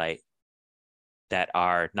highlight that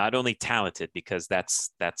are not only talented, because that's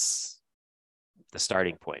the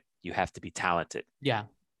starting point. You have to be talented. Yeah.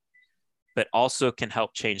 But also can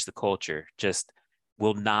help change the culture, just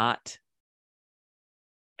will not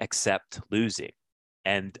accept losing,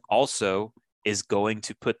 and also is going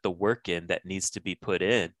to put the work in that needs to be put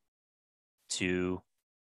in to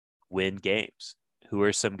win games. Who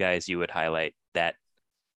are some guys you would highlight that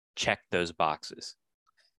check those boxes?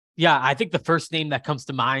 Yeah, I think the first name that comes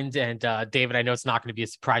to mind, and David, I know it's not going to be a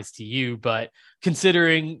surprise to you, but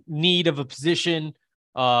considering need of a position,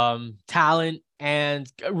 talent,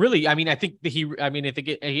 and really, I think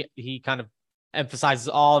he kind of emphasizes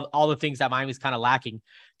all the things that Miami's kind of lacking.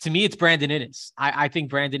 To me, it's Brandon Inniss. I think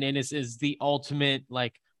Brandon Inniss is the ultimate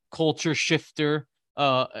like culture shifter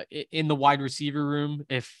in the wide receiver room.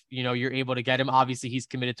 If you're able to get him, obviously he's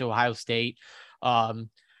committed to Ohio State.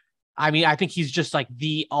 I think he's just like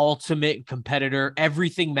the ultimate competitor.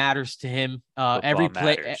 Everything matters to him.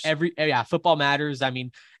 Football matters.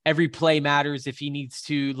 Every play matters. If he needs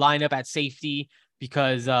to line up at safety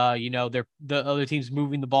because the other team's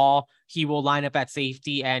moving the ball, he will line up at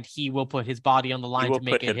safety and he will put his body on the line to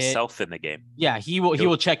make it hit. He will put himself in the game. Yeah, he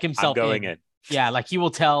will check himself. I'm going in. Yeah, like he will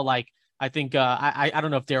tell. Like I think I don't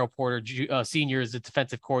know if Daryl Porter Sr. is the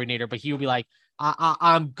defensive coordinator, but he will be like,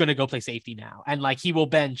 I'm gonna go play safety now, and like he will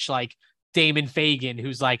bench like Damon Fagan,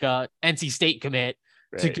 who's like a NC State commit,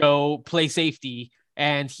 to go play safety,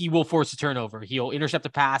 and he will force a turnover. He'll intercept a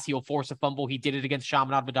pass. He'll force a fumble. He did it against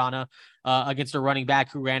Chaminade Madonna, against a running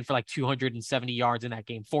back who ran for like 270 yards in that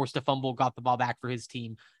game. Forced a fumble, got the ball back for his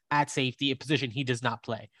team at safety, a position he does not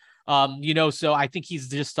play. So I think he's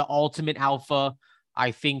just the ultimate alpha. I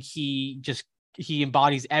think he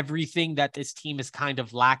embodies everything that this team is kind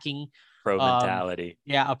of lacking. Pro mentality.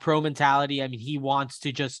 A pro mentality. He wants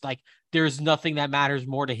to just like, there's nothing that matters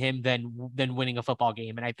more to him than winning a football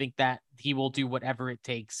game. And I think that he will do whatever it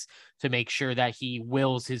takes to make sure that he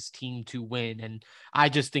wills his team to win. And I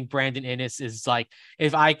just think Brandon Inniss is like,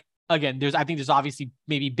 I think there's obviously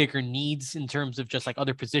maybe bigger needs in terms of just like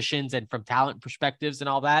other positions and from talent perspectives and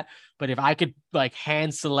all that. But if I could like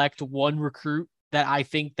hand select one recruit that I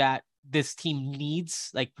think that this team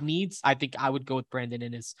needs, I think I would go with Brandon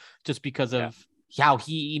Inniss just because of how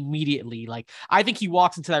he immediately, like, I think he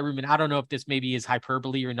walks into that room, and I don't know if this maybe is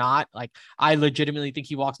hyperbole or not. Like, I legitimately think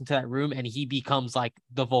he walks into that room and he becomes like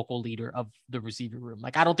the vocal leader of the receiver room.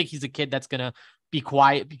 Like, I don't think he's a kid that's going to be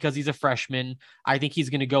quiet because he's a freshman. I think he's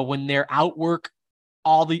going to go when they're outwork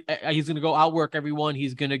he's going to go outwork everyone.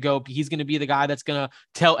 He's going to be the guy that's going to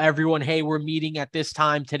tell everyone, hey, we're meeting at this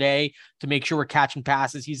time today to make sure we're catching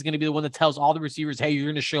passes. He's going to be the one that tells all the receivers, hey, you're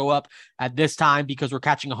going to show up at this time because we're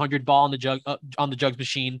catching 100 ball on the jugs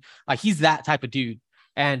machine. Like, he's that type of dude.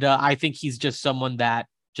 And I think he's just someone that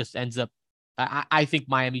just ends up, I think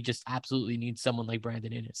Miami just absolutely needs someone like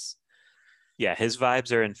Brandon Inniss. Yeah, his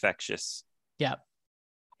vibes are infectious. Yeah.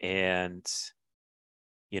 And,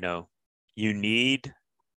 you need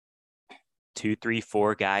 2, 3,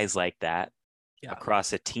 4 guys like that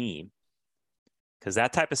across a team, because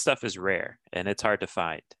that type of stuff is rare and it's hard to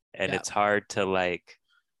find. And it's hard to like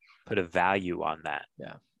put a value on that.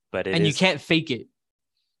 Yeah. But you can't fake it.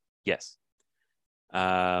 Yes.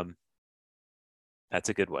 That's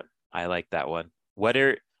a good one. I like that one.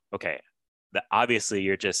 Obviously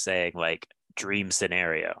you're just saying like dream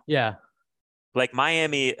scenario. Yeah. Like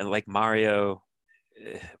Miami, like Mario,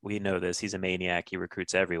 we know this. He's a maniac. He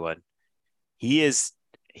recruits everyone. He is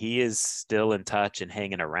still in touch and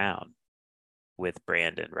hanging around with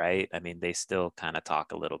Brandon, right? I mean, they still kind of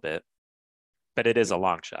talk a little bit, but it is a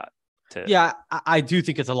long shot. Yeah, I do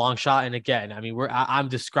think it's a long shot. And again, I mean, I'm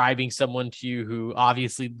describing someone to you who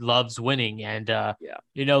obviously loves winning, and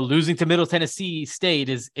losing to Middle Tennessee State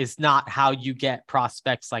is not how you get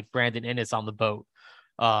prospects like Brandon Inniss on the boat.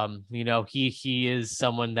 He is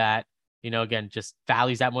someone that, again, just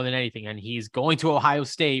values that more than anything. And he's going to Ohio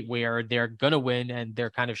State where they're going to win, and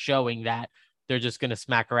they're kind of showing that they're just going to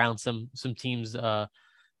smack around some teams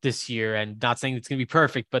this year. And not saying it's going to be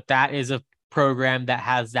perfect, but that is a program that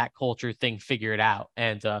has that culture thing figured out.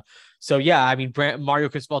 And I mean, Mario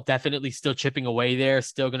Cristobal definitely still chipping away there,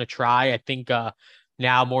 still going to try. I think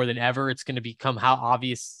now more than ever, it's becoming how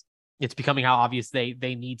obvious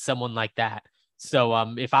they need someone like that.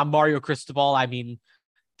 So if I'm Mario Cristobal, I mean,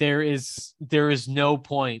 there is no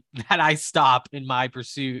point that I stop in my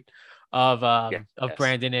pursuit of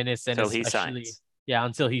Brandon Inniss, and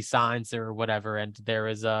until he signs or whatever. And there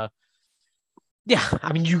is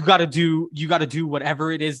I mean, you got to do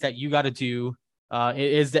whatever it is that you got to do. It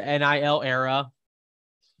is the NIL era.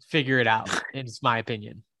 Figure it out. It's my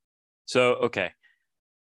opinion. So, okay.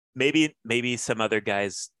 Maybe some other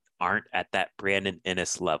guys aren't at that Brandon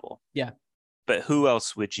Inniss level. Yeah. But who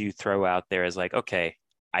else would you throw out there as like, okay,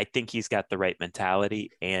 I think he's got the right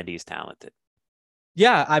mentality and he's talented?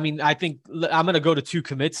 Yeah, I mean, I think I'm going to go to 2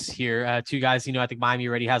 commits here. 2 guys, I think Miami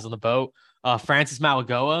already has on the boat. Francis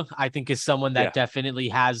Mauigoa, I think, is someone that definitely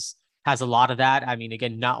has a lot of that. I mean,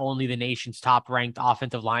 again, not only the nation's top ranked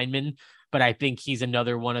offensive lineman, but I think he's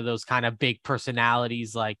another one of those kind of big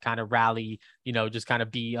personalities, like kind of rally, just kind of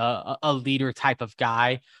be a leader type of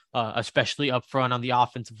guy, especially up front on the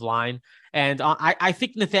offensive line. And I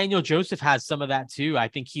think Nathaniel Joseph has some of that too. I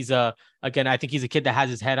think he's a kid that has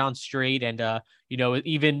his head on straight. And,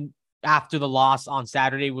 even after the loss on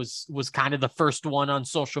Saturday was kind of the first one on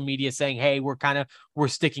social media saying, hey, we're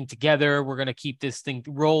sticking together. We're going to keep this thing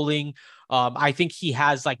rolling. I think he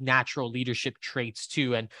has like natural leadership traits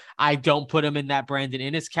too. And I don't put him in that Brandon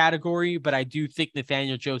Inniss category, but I do think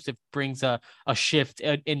Nathaniel Joseph brings a shift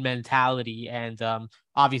in mentality. And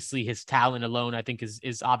obviously his talent alone, I think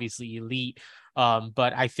is obviously elite.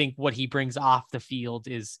 But I think what he brings off the field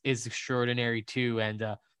is extraordinary too.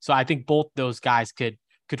 And so I think both those guys could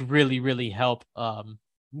really, really help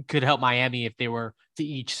Miami if they were to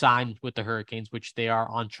each sign with the Hurricanes, which they are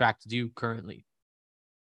on track to do currently.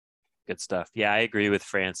 Good stuff. Yeah, I agree with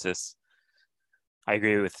Francis. I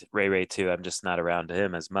agree with Ray too. I'm just not around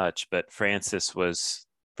him as much, but Francis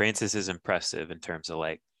is impressive in terms of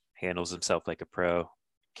like handles himself like a pro,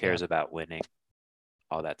 cares about winning,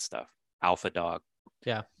 all that stuff. Alpha dog.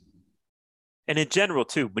 Yeah. And in general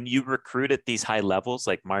too, when you recruit at these high levels,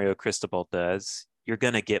 like Mario Cristobal does, you're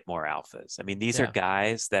going to get more alphas. I mean, these are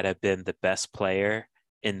guys that have been the best player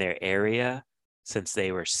in their area since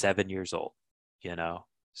they were 7 years old,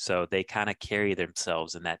 so they kind of carry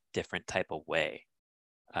themselves in that different type of way.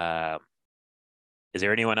 Is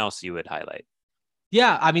there anyone else you would highlight?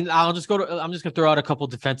 Yeah, I mean, I'm just going to throw out a couple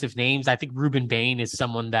defensive names. I think Ruben Bain is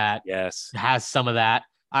someone that has some of that.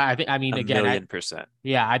 I think, again, 1,000,000%.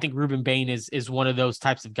 Yeah, I think Ruben Bain is one of those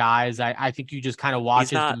types of guys. I think you just kind of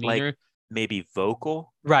watch his demeanor. Like maybe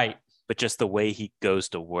vocal, right? But just the way he goes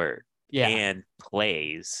to work and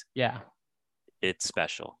plays, it's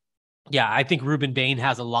special. Yeah, I think Ruben Bain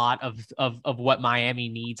has a lot of what Miami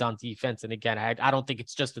needs on defense. And again, I don't think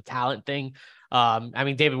it's just a talent thing. I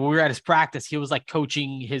mean, David, when we were at his practice, he was like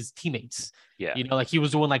coaching his teammates. Yeah. Like he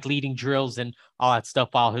was the one like leading drills and all that stuff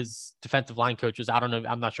while his defensive line coach was, I don't know,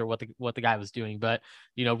 I'm not sure what the guy was doing, but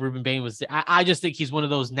Ruben Bain was, I just think he's one of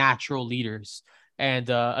those natural leaders. And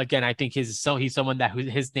again, I think he's someone that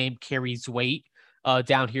his name carries weight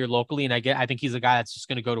down here locally. And I think he's a guy that's just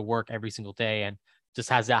going to go to work every single day and just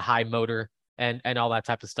has that high motor and all that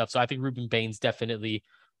type of stuff. So I think Ruben Bain's definitely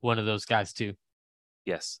one of those guys too.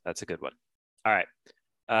 Yes, that's a good one. All right.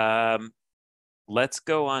 let's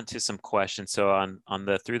go on to some questions. So on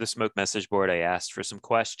the Through the Smoke message board, I asked for some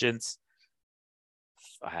questions.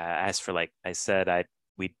 I asked for, like I said,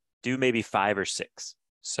 we do maybe 5 or 6.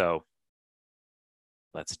 So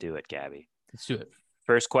let's do it, Gabby. Let's do it.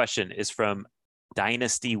 First question is from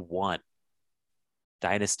Dynasty One.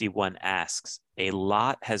 Dynasty One asks, a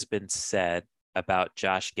lot has been said about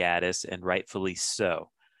Josh Gaddis, and rightfully so.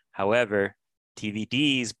 However,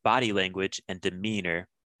 TVD's body language and demeanor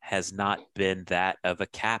has not been that of a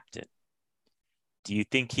captain. Do you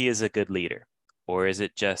think he is a good leader, or is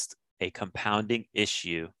it just a compounding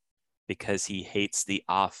issue because he hates the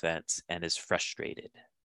offense and is frustrated?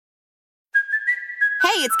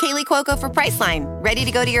 Hey, it's Kaylee Cuoco for Priceline. Ready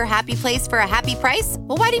to go to your happy place for a happy price?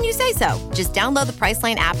 Well, why didn't you say so? Just download the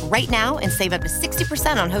Priceline app right now and save up to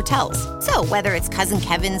 60% on hotels. So whether it's Cousin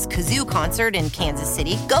Kevin's Kazoo Concert in Kansas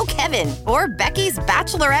City, go Kevin, or Becky's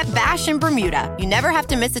Bachelorette Bash in Bermuda, you never have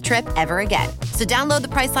to miss a trip ever again. So download the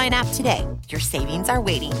Priceline app today. Your savings are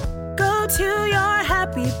waiting. Go to your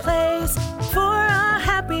happy place for a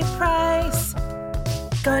happy price.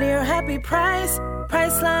 Go to your happy price,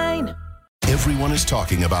 Priceline. Everyone is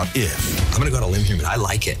talking about If. I'm going to go on a limb here, but I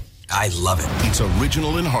like it. I love it. It's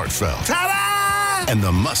original and heartfelt. Ta-da! And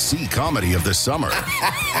the must-see comedy of the summer.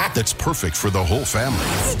 That's perfect for the whole family.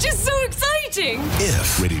 This is just so exciting.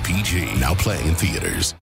 If. Rated PG. Now playing in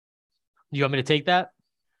theaters. You want me to take that?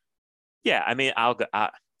 Yeah, I mean,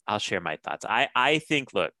 I'll share my thoughts. I think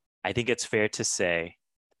it's fair to say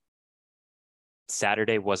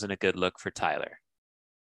Saturday wasn't a good look for Tyler.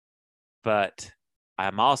 But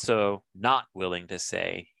I'm also not willing to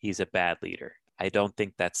say he's a bad leader. I don't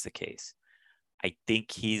think that's the case. I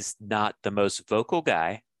think he's not the most vocal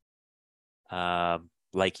guy,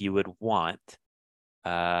 like you would want.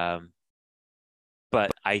 But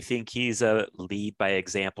I think he's a lead by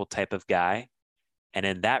example type of guy. And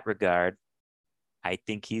in that regard, I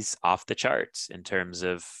think he's off the charts in terms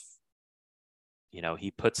of, he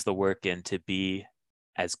puts the work in to be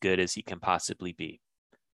as good as he can possibly be.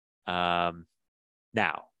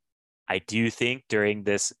 Now, I do think during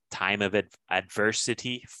this time of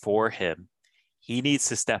adversity for him, he needs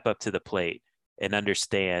to step up to the plate and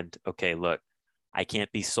understand, okay, look, I can't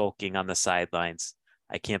be sulking on the sidelines.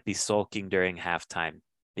 I can't be sulking during halftime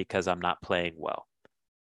because I'm not playing well.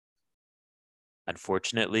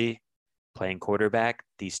 Unfortunately, playing quarterback,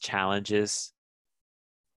 these challenges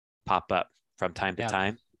pop up from time to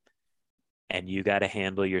time, and you got to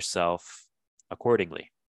handle yourself accordingly.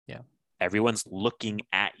 Yeah. Everyone's looking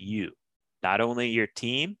at you. Not only your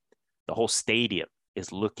team, the whole stadium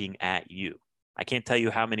is looking at you. I can't tell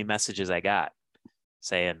you how many messages I got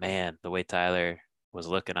saying, man, the way Tyler was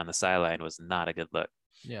looking on the sideline was not a good look.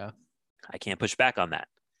 Yeah. I can't push back on that.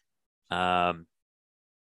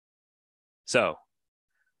 So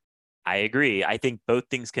I agree. I think both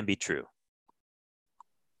things can be true.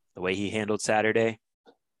 The way he handled Saturday,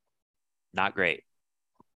 not great.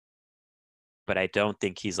 But I don't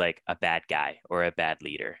think he's like a bad guy or a bad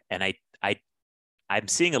leader. And I'm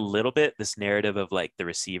seeing a little bit this narrative of like the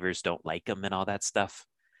receivers don't like him and all that stuff.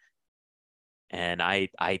 And I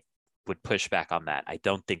would push back on that. I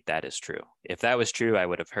don't think that is true. If that was true, I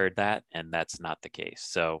would have heard that, and that's not the case.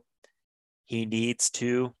 So he needs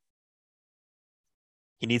to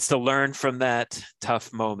learn from that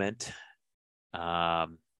tough moment.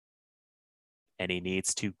 And he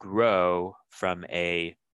needs to grow from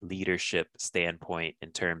a leadership standpoint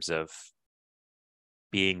in terms of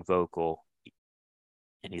being vocal.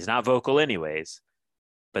 And he's not vocal anyways,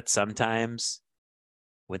 but sometimes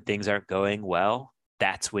when things aren't going well,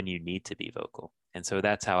 that's when you need to be vocal. And so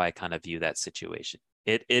that's how I kind of view that situation.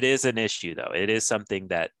 It is an issue though. It is something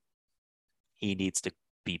that he needs to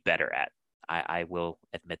be better at. I will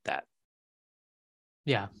admit that.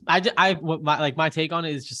 Yeah. My take on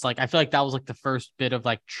it is just like, I feel like that was like the first bit of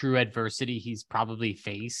like true adversity he's probably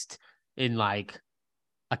faced in like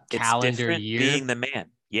a calendar year. Being the man.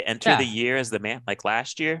 You enter the year as the man. Like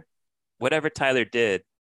last year, whatever Tyler did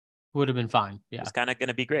would have been fine. Yeah. It was kind of going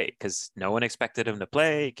to be great because no one expected him to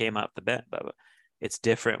play. He came off the bench. But it's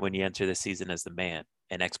different when you enter the season as the man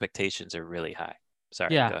and expectations are really high.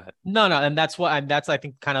 Sorry. Yeah. Go ahead. No. And that's I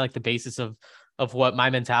think kind of like the basis of what my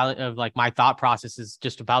mentality of like my thought process is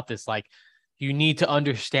just about this. Like you need to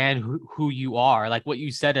understand who you are. Like what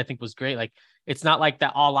you said, I think was great. Like, it's not like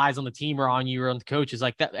that all eyes on the team or on you or on the coaches.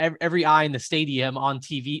 Like that every eye in the stadium on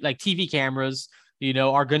TV, like TV cameras,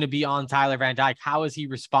 are going to be on Tyler Van Dyke. How is he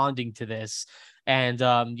responding to this? And,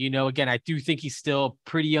 again, I do think he's still a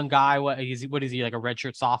pretty young guy. What is he, like a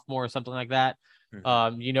redshirt sophomore or something like that?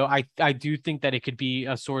 Mm-hmm. I do think that it could be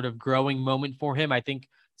a sort of growing moment for him. I think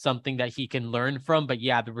something that he can learn from, but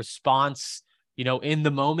yeah, the response, in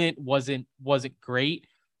the moment wasn't great.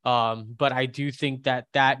 But I do think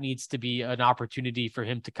that needs to be an opportunity for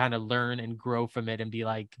him to kind of learn and grow from it and be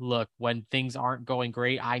like, look, when things aren't going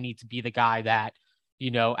great, I need to be the guy that,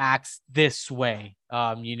 acts this way.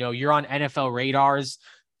 You're on NFL radars.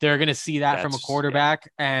 They're going to see that from a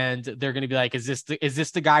quarterback, and they're going to be like, is this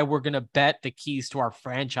the guy we're going to bet the keys to our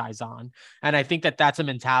franchise on? And I think that's a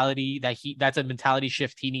mentality that's a mentality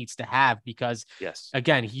shift he needs to have, because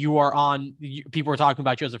again, people are talking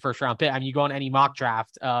about you as a first round pick. I mean, you go on any mock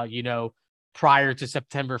draft, prior to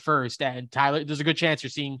September 1st, and there's a good chance you're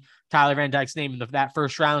seeing Tyler Van Dyke's name in that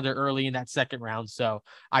first round or early in that second round. So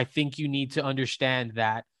I think you need to understand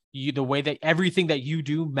that the way that everything that you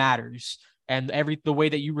do matters, and the way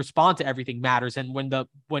that you respond to everything matters. And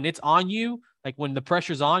when it's on you, like when the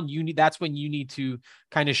pressure's on, that's when you need to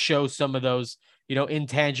kind of show some of those,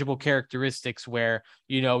 intangible characteristics where,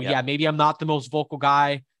 maybe I'm not the most vocal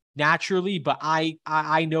guy naturally, but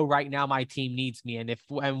I know right now my team needs me.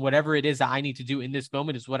 And whatever it is that I need to do in this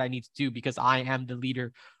moment is what I need to do, because I am the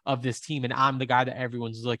leader of this team and I'm the guy that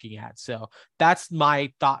everyone's looking at. So that's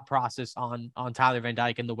my thought process on Tyler Van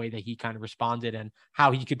Dyke and the way that he kind of responded and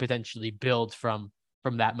how he could potentially build from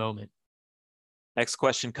that moment. Next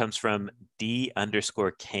question comes from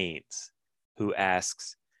D_Canes, who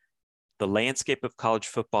asks, the landscape of college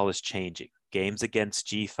football is changing. Games against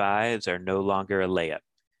G5s are no longer a layup.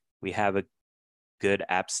 We have a good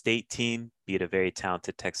App State team beat a very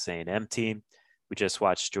talented Texas A&M team. We just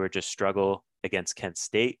watched Georgia struggle against Kent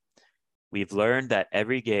State. We've learned that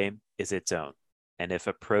every game is its own, and if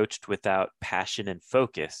approached without passion and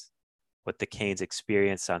focus, what the Canes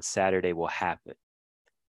experienced on Saturday will happen.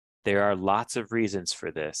 There are lots of reasons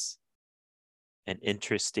for this, an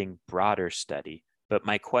interesting broader study, but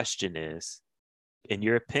my question is, in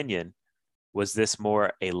your opinion, was this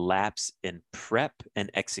more a lapse in prep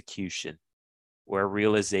and execution, or a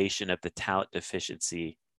realization of the talent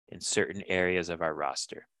deficiency in certain areas of our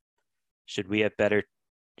roster? Should we have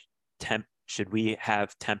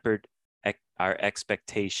tempered our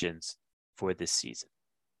expectations for this season?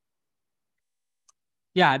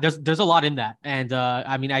 Yeah, there's a lot in that. And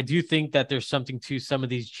I mean, I do think that there's something to some of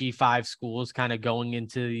these G5 schools kind of going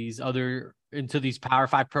into these Power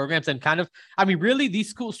 5 programs, and kind of, I mean, really these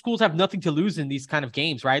schools have nothing to lose in these kind of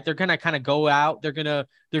games, right? They're going to kind of go out, they're going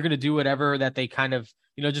to do whatever that they kind of,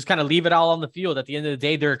 just kind of leave it all on the field. At the end of the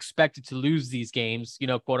day, they're expected to lose these games,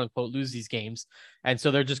 quote unquote, lose these games. And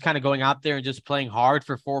so they're just kind of going out there and just playing hard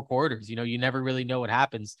for 4 quarters. You never really know what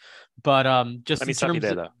happens. But just let me stop you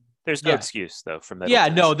there, though. There's no excuse, though, from that. Yeah,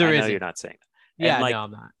 no, there isn't. I know you're not saying that. Yeah, no,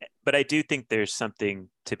 I'm not. But I do think there's something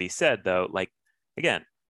to be said, though. Like, again,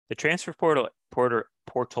 the transfer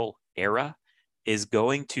portal era is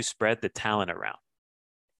going to spread the talent around.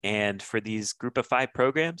 And for these group of 5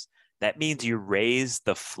 programs, that means you raise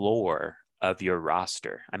the floor of your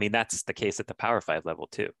roster. I mean, that's the case at the Power 5 level,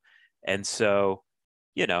 too. And so,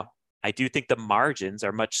 I do think the margins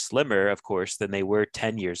are much slimmer, of course, than they were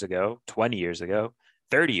 10 years ago, 20 years ago,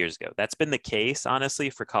 30 years ago. That's been the case, honestly,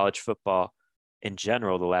 for college football in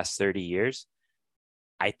general the last 30 years.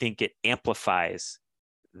 I think it amplifies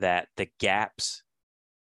that the gaps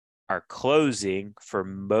are closing for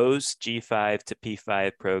most G5 to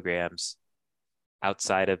P5 programs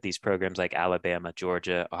outside of these programs like Alabama,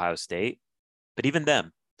 Georgia, Ohio State. But even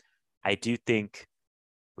them, I do think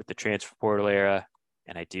with the transfer portal era,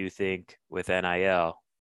 and I do think with NIL,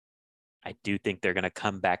 I do think they're going to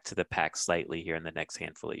come back to the pack slightly here in the next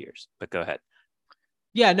handful of years. But go ahead.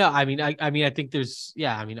 Yeah, no, I mean, I think there's,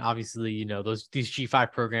 obviously, these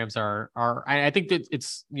G5 programs are, I think that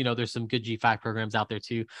it's, there's some good G5 programs out there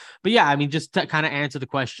too. But yeah, I mean, just to kind of answer the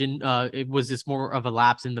question, was this more of a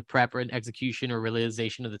lapse in the prep and execution or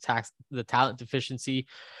realization of the talent deficiency?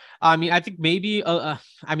 I mean, I think maybe, I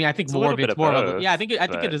think it's more of it's more of a, yeah, I think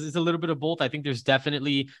it is. It's a little bit of both. I think there's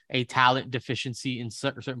definitely a talent deficiency in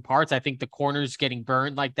certain parts. I think the corners getting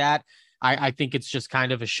burned like that, I think it's just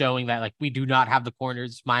kind of a showing that, like, we do not have the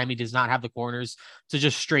corners. Miami does not have the corners to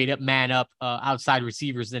just straight up man up outside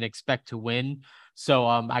receivers and expect to win. So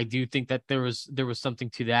I do think that there was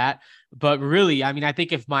something to that. But really, I mean, I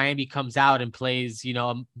think if Miami comes out and plays,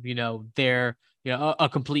 their a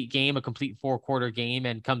complete game, a complete 4-quarter game,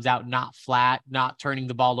 and comes out not flat, not turning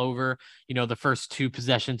the ball over, the first 2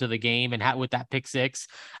 possessions of the game, and with that pick 6.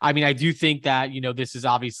 I mean, I do think that, this is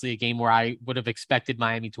obviously a game where I would have expected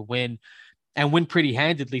Miami to win. and win pretty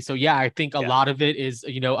handedly. So yeah, I think a lot of it is,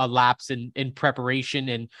 a lapse in preparation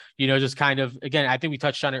and, just kind of, again, I think we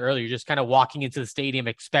touched on it earlier, just kind of walking into the stadium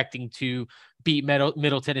expecting to beat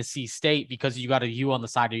Middle Tennessee State because you got a U on the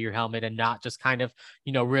side of your helmet and not just kind of,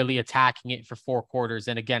 really attacking it for 4 quarters.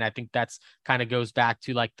 And again, I think that's kind of goes back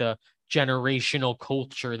to like the generational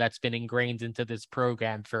culture that's been ingrained into this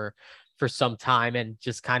program for some time, and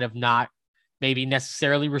just kind of not maybe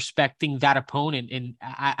necessarily respecting that opponent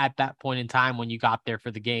at that point in time when you got there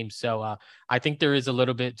for the game. So I think there is a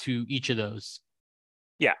little bit to each of those.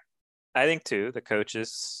 Yeah, I think too, the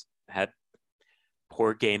coaches had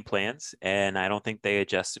poor game plans and I don't think they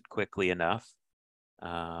adjusted quickly enough.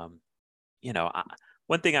 One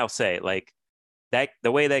thing I'll say, like that,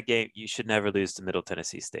 the way that game, you should never lose to Middle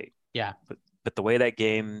Tennessee State. Yeah. But the way that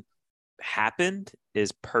game happened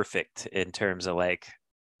is perfect in terms of like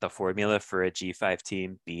the formula for a G5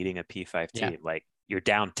 team beating a P5 team. Like you're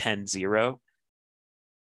down 10-0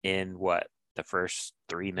 in the first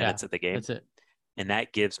 3 minutes of the game. That's it. And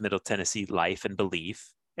that gives Middle Tennessee life and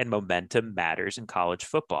belief, and momentum matters in college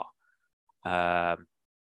football. I'm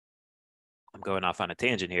going off on a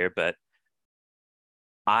tangent here, but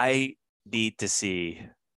I need to see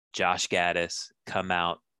Josh Gaddis come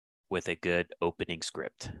out with a good opening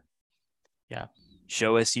script. Yeah.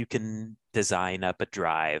 Show us you can design up a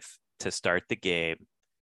drive to start the game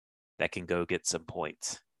that can go get some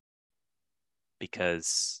points.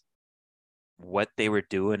 Because what they were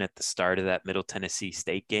doing at the start of that Middle Tennessee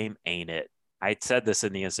State game ain't it. I said this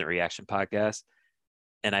in the Instant Reaction podcast,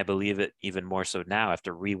 and I believe it even more so now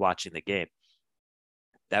after rewatching the game.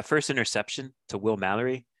 That first interception to Will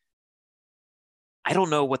Mallory, I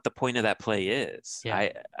don't know what the point of that play is. Yeah.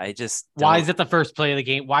 I just Why is it the first play of the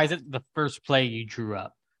game? Why is it the first play you drew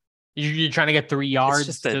up? You're trying to get 3 yards.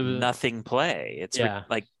 It's just a nothing play. It's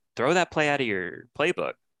like throw that play out of your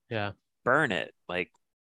playbook. Yeah. Burn it. Like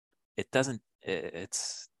it doesn't.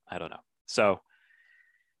 It's I don't know. So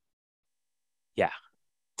yeah,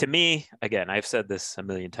 to me, again, I've said this a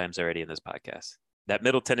million times already in this podcast. That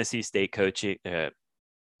Middle Tennessee State coaching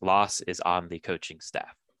loss is on the coaching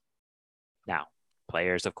staff. Now,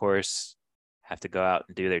 players, of course, have to go out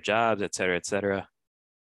and do their jobs, et cetera, et cetera.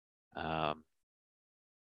 But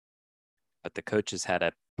the coaches had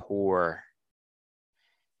a poor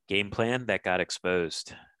game plan that got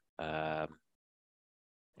exposed and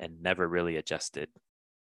never really adjusted.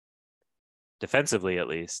 Defensively, at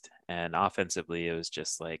least. And offensively, it was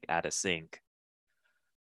just like out of sync.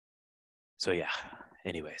 So, yeah.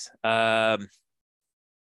 Anyways.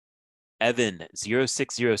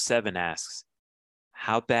 Evan0607 asks,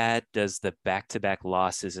 how bad does the back-to-back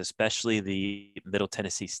losses, especially the Middle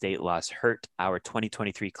Tennessee State loss, hurt our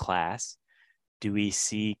 2023 class? Do we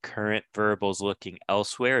see current verbals looking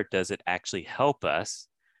elsewhere, or does it actually help us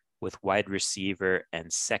with wide receiver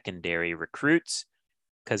and secondary recruits?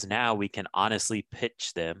 Because now we can honestly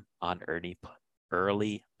pitch them on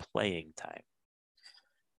early playing time.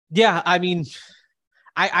 Yeah, I mean,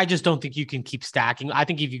 I just don't think you can keep stacking. I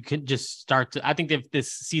think if you could just I think if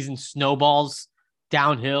this season snowballs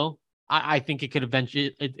downhill, I think it could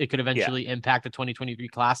eventually impact the 2023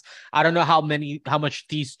 class. I don't know how much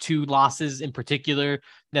these 2 losses in particular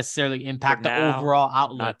necessarily impact the overall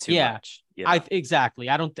outlook. Not too much. Exactly.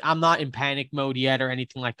 I'm not in panic mode yet or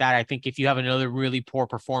anything like that. I think if you have another really poor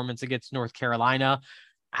performance against North Carolina,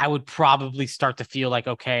 I would probably start to feel like,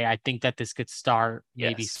 okay, I think that this could start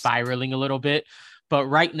maybe spiraling a little bit. But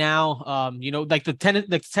right now, like the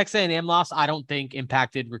Texas A&M loss, I don't think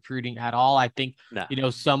impacted recruiting at all. I think,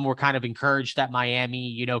 some were kind of encouraged that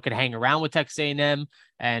Miami, could hang around with Texas A&M.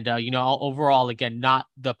 And, overall, again, not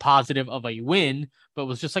the positive of a win, but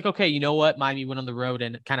was just like, okay, you know what? Miami went on the road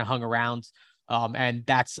and kind of hung around. And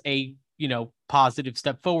that's a, positive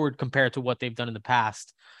step forward compared to what they've done in the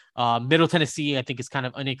past. Middle Tennessee, I think, is kind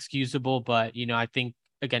of inexcusable, but, I think,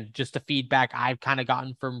 again, just the feedback I've kind of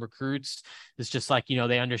gotten from recruits is just like,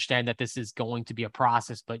 they understand that this is going to be a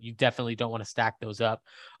process, but you definitely don't want to stack those up.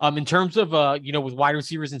 In terms of, with wide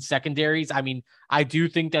receivers and secondaries, I mean, I do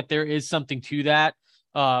think that there is something to that.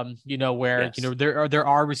 Where, there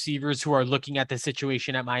are receivers who are looking at the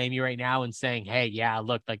situation at Miami right now and saying, hey, yeah,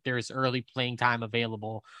 look, like there's early playing time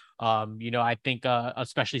available. I think,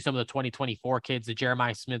 especially some of the 2024 kids, the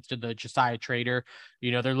Jeremiah Smith to the Josiah Trader,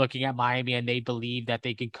 they're looking at Miami and they believe that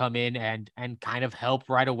they could come in and kind of help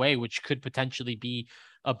right away, which could potentially be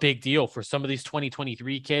a big deal for some of these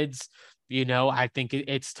 2023 kids. I think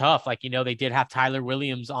it's tough. Like, they did have Tyler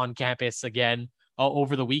Williams on campus again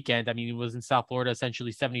over the weekend. I mean, he was in South Florida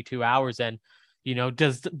essentially 72 hours. And,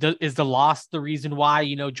 is the loss the reason why,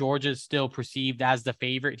 Georgia is still perceived as the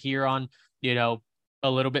favorite here on, a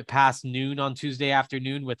little bit past noon on Tuesday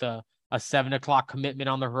afternoon with a 7 o'clock commitment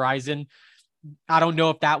on the horizon. I don't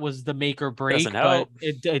know if that was the make or break, but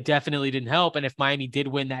it definitely didn't help. And if Miami did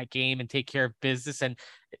win that game and take care of business, and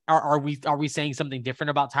are we saying something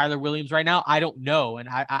different about Tyler Williams right now? I don't know. And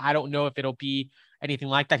I don't know if it'll be anything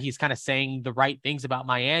like that. He's kind of saying the right things about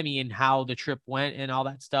Miami and how the trip went and all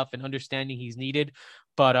that stuff and understanding he's needed.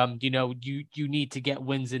 But, you need to get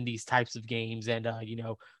wins in these types of games. And,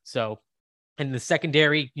 so in the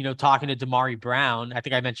secondary, talking to Damari Brown, I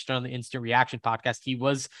think I mentioned on the Instant Reaction podcast, he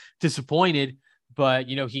was disappointed, but,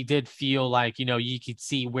 he did feel like, you could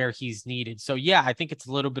see where he's needed. So, yeah, I think it's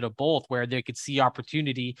a little bit of both where they could see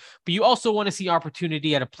opportunity, but you also want to see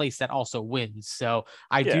opportunity at a place that also wins. So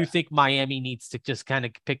I do think Miami needs to just kind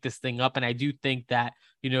of pick this thing up. And I do think that,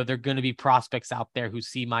 there are going to be prospects out there who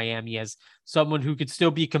see Miami as someone who could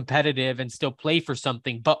still be competitive and still play for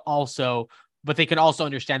something, but they can also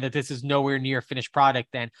understand that this is nowhere near a finished product.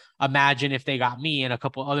 And imagine if they got me and a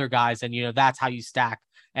couple other guys, and, that's how you stack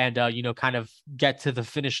and, kind of get to the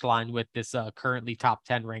finish line with this currently top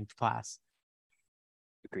 10 ranked class.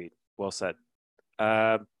 Agreed. Well said.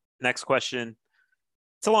 Next question.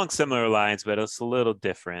 It's along similar lines, but it's a little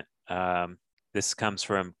different. This comes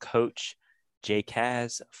from Coach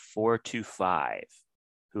JCaz425,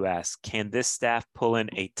 who asks, can this staff pull in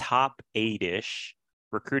a top 8-ish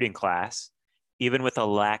recruiting class, even with a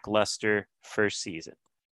lackluster first season,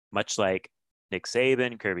 much like Nick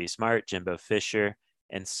Saban, Kirby Smart, Jimbo Fisher,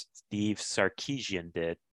 and Steve Sarkisian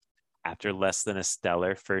did after less than a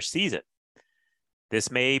stellar first season?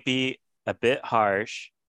 This may be a bit harsh,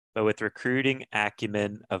 but with recruiting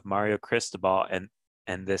acumen of Mario Cristobal and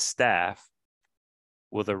this staff,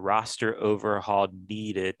 will the roster overhaul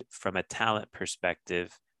needed from a talent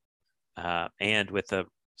perspective, and with the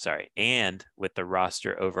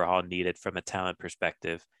roster overhaul needed from a talent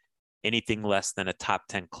perspective, anything less than a top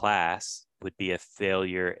 10 class would be a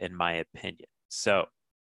failure, in my opinion. So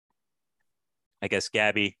I guess,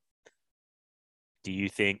 Gabby, do you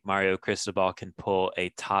think Mario Cristobal can pull a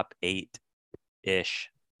top 8-ish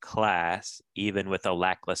class, even with a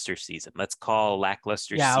lackluster season? Let's call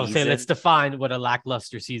lackluster season. Yeah, I would say let's define what a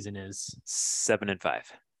lackluster season is. 7-5.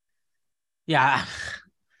 Yeah.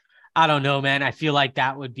 I don't know, man. I feel like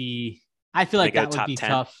that would be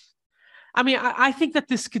tough. I mean, I think that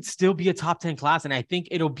this could still be a top 10 class, and I think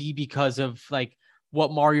it'll be because of like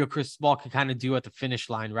what Mario Cristobal can kind of do at the finish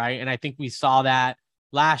line, right? And I think we saw that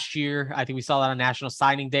last year. I think we saw that on National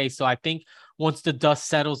Signing Day. So I think once the dust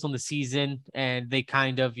settles on the season and they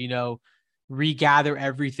kind of, regather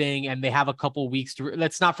everything and they have a couple weeks to,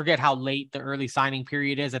 let's not forget how late the early signing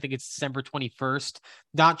period is. I think it's December 21st.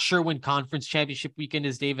 Not sure when conference championship weekend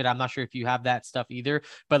is, David. I'm not sure if you have that stuff either,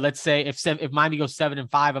 but let's say if Miami goes 7-5,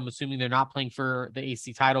 I'm assuming they're not playing for the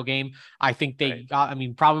AC title game. I think they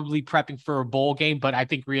probably prepping for a bowl game, but I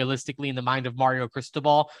think realistically in the mind of Mario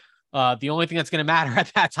Cristobal, the only thing that's going to matter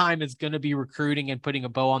at that time is going to be recruiting and putting a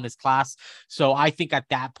bow on this class. So I think at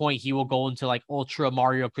that point, he will go into like ultra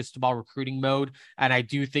Mario Cristobal recruiting mode. And I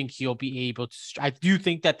do think he'll be able to, I do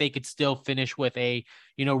think that they could still finish with a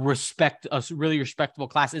really respectable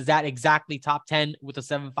class. Is that exactly top 10 with a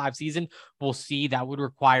 7-5 season? We'll see. That would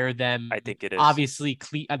require them. I think it is. Obviously,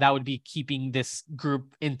 that would be keeping this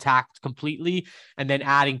group intact completely. And then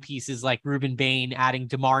adding pieces like Ruben Bain, adding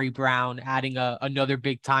Damari Brown, adding another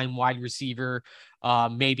big time wide receiver,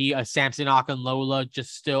 maybe a Samson Akinlola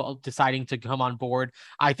just still deciding to come on board.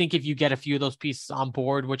 I think if you get a few of those pieces on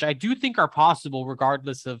board, which I do think are possible,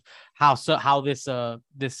 regardless of how this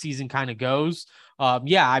season kind of goes. I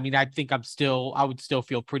think I would still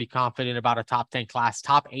feel pretty confident about a top 10 class,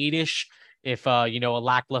 top 8-ish. If a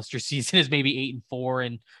lackluster season is maybe 8-4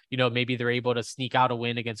 and, maybe they're able to sneak out a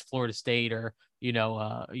win against Florida State or,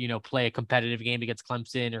 play a competitive game against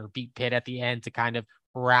Clemson or beat Pitt at the end to kind of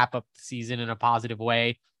wrap up the season in a positive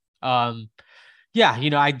way. I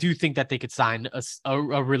do think that they could sign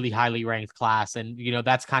a really highly ranked class. And,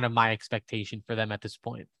 that's kind of my expectation for them at this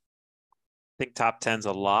point. I think top 10's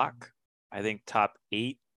a lock. I think top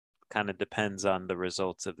 8 kind of depends on the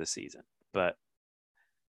results of the season, but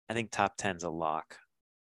I think top 10's a lock.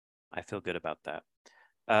 I feel good about that.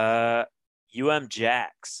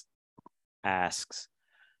 Jax asks,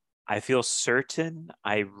 I feel certain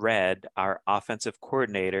I read our offensive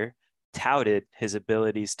coordinator touted his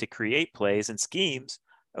abilities to create plays and schemes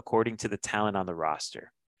according to the talent on the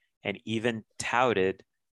roster, and even touted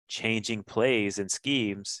changing plays and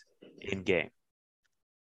schemes in game.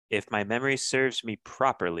 If my memory serves me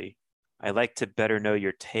properly, I'd like to better know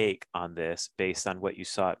your take on this based on what you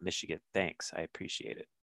saw at Michigan. Thanks. I appreciate it.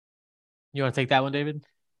 You want to take that one, David?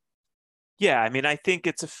 Yeah, I mean, I think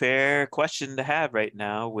it's a fair question to have right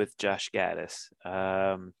now with Josh Gaddis.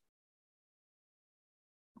 I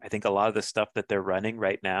think a lot of the stuff that they're running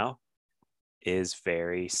right now is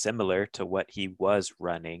very similar to what he was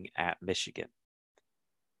running at Michigan.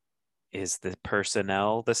 Is the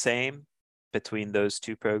personnel the same between those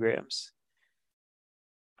two programs?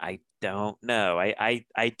 I don't know. I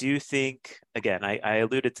do think, again, I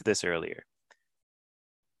alluded to this earlier.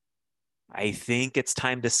 I think it's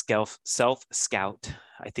time to self-scout.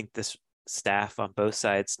 I think this staff on both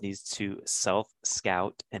sides needs to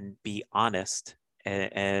self-scout and be honest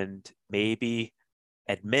and maybe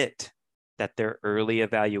admit that their early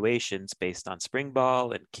evaluations based on spring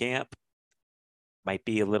ball and camp might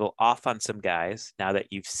be a little off on some guys now that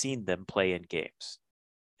you've seen them play in games.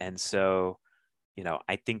 And so,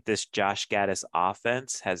 I think this Josh Gaddis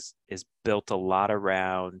offense is built a lot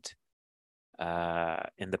around,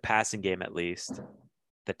 in the passing game at least,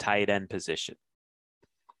 the tight end position.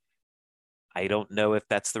 I don't know if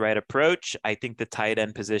that's the right approach. I think the tight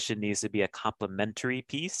end position needs to be a complementary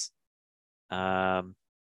piece. And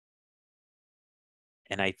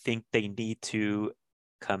I think they need to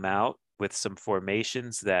come out with some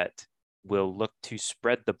formations that will look to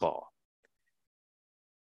spread the ball.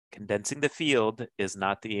 Condensing the field is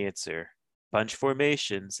not the answer. Bunch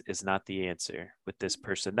formations is not the answer with this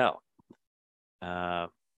personnel.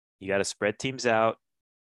 You got to spread teams out.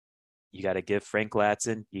 You got to give Frank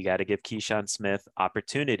Latson, you got to give Keyshawn Smith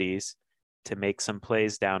opportunities to make some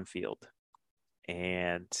plays downfield.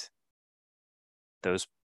 And those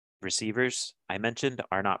receivers I mentioned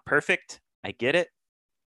are not perfect. I get it,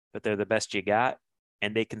 but they're the best you got,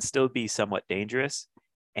 and they can still be somewhat dangerous.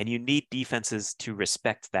 And you need defenses to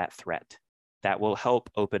respect that threat. That will help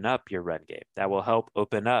open up your run game. That will help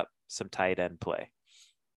open up some tight end play.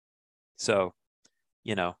 So,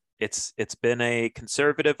 it's been a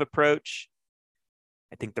conservative approach.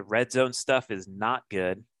 I think the red zone stuff is not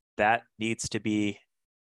good. That needs to be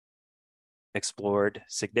explored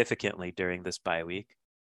significantly during this bye week.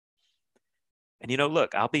 And,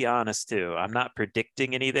 look, I'll be honest too. I'm not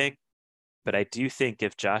predicting anything, but I do think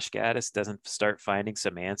if Josh Gaddis doesn't start finding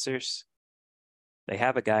some answers, they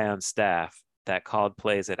have a guy on staff that called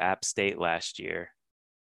plays at App State last year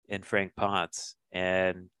in Frank Ponce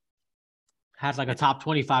and has like a top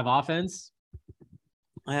 25 offense.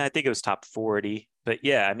 I think it was top 40, but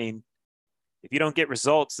yeah, I mean, if you don't get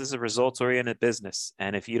results, this is a results-oriented business.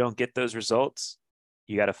 And if you don't get those results,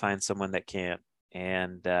 you got to find someone that can.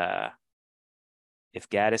 And if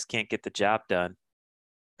Gaddis can't get the job done,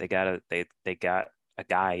 they got a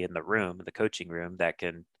guy in the room, in the coaching room that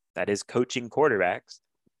is coaching quarterbacks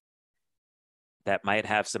that might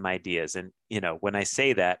have some ideas. And, when I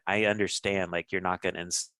say that, I understand like you're not going to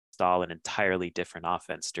install an entirely different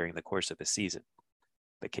offense during the course of a season,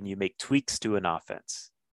 but can you make tweaks to an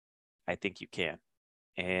offense? I think you can.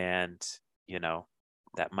 And,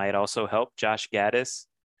 that might also help Josh Gaddis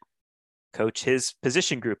coach his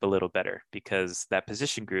position group a little better, because that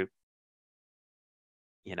position group,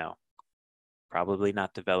 probably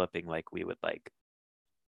not developing like we would like.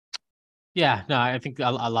 Yeah, no, I think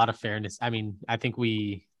a lot of fairness. I mean, I think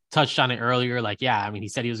we touched on it earlier. Like, yeah, I mean, he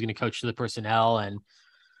said he was going to coach the personnel. And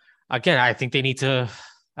again, I think they need to,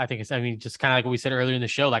 just kind of like what we said earlier in the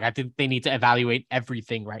show, like I think they need to evaluate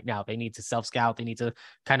everything right now. They need to self-scout. They need to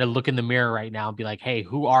kind of look in the mirror right now and be like, hey,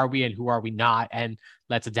 who are we and who are we not? And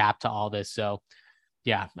let's adapt to all this. So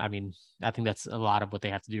yeah, I mean, I think that's a lot of what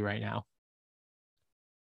they have to do right now.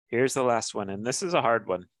 Here's the last one, and this is a hard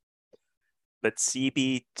one. But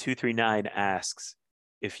CB239 asks,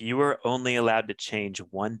 if you were only allowed to change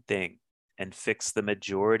one thing and fix the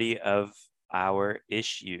majority of our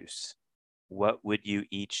issues, what would you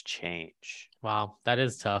each change? Wow, that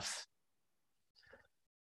is tough.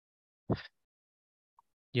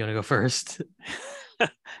 You want to go first?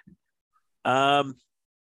 If I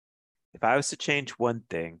was to change one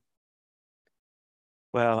thing,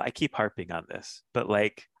 well, I keep harping on this, but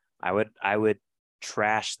like I would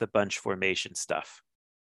trash the bunch formation stuff.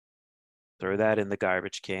 Throw that in the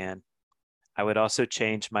garbage can. I would also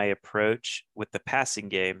change my approach with the passing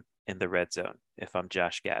game in the red zone if I'm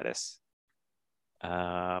Josh Gaddis.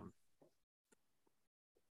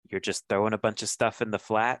 You're just throwing a bunch of stuff in the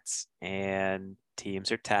flats and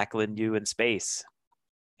teams are tackling you in space.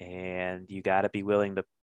 And you got to be willing to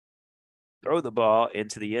throw the ball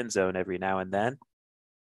into the end zone every now and then.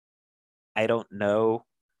 I don't know.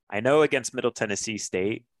 I know against Middle Tennessee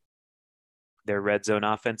State, their red zone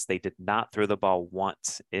offense, they did not throw the ball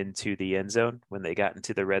once into the end zone when they got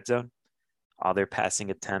into the red zone. All their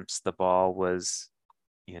passing attempts, the ball was,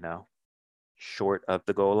 short of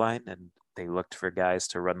the goal line. And They looked for guys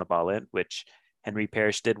to run the ball in, which Henry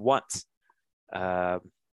Parrish did once. But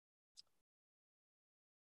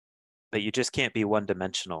you just can't be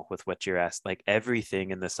one-dimensional with what you're asked. Like,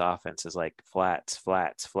 everything in this offense is like flats,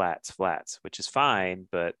 which is fine,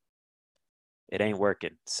 but it ain't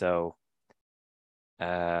working. So,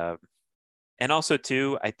 and also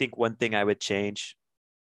too, I think one thing I would change,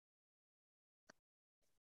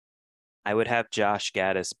 I would have Josh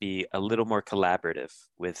Gaddis be a little more collaborative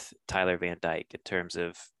with Tyler Van Dyke in terms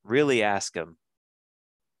of really ask him,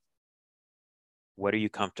 what are you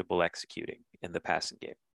comfortable executing in the passing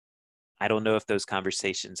game? I don't know if those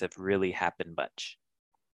conversations have really happened much.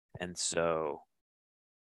 And so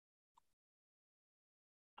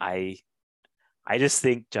I just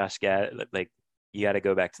think Josh Gaddis, like, you got to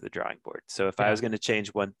go back to the drawing board. So if I was going to change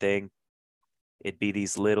one thing, it'd be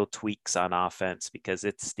these little tweaks on offense, because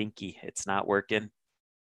it's stinky. It's not working.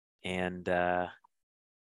 And that's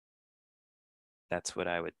what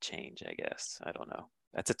I would change, I guess. I don't know.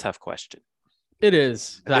 That's a tough question. It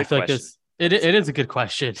is. I feel like it is a good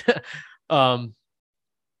question. I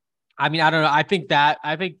mean, I don't know. I think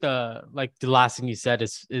the last thing you said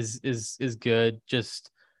is good.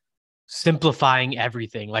 Just simplifying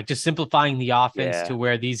everything, like just simplifying the offense to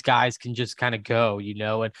where these guys can just kind of go,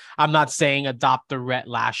 and I'm not saying adopt the Rhett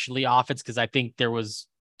Lashley offense, because I think there was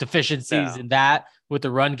deficiencies in that with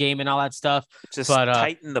the run game and all that stuff. Just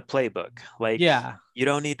tighten the playbook. Like, you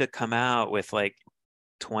don't need to come out with like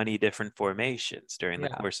 20 different formations during the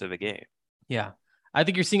course of a game. Yeah. I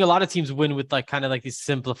think you're seeing a lot of teams win with like kind of like these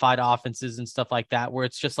simplified offenses and stuff like that, where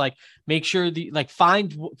it's just like, make sure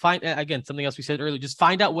find again, something else we said earlier, just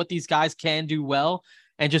find out what these guys can do well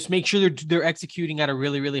and just make sure they're executing at a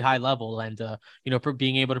really, really high level and,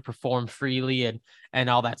 being able to perform freely and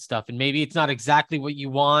all that stuff. And maybe it's not exactly what you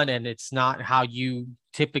want and it's not how you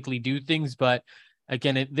typically do things, but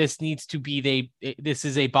again, this needs to be this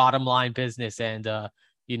is a bottom line business, and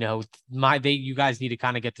you guys need to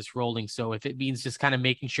kind of get this rolling. So if it means just kind of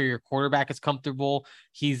making sure your quarterback is comfortable,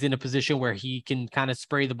 he's in a position where he can kind of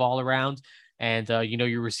spray the ball around, and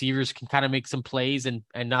your receivers can kind of make some plays and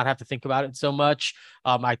not have to think about it so much.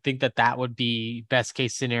 I think that would be best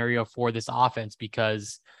case scenario for this offense,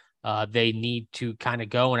 because they need to kind of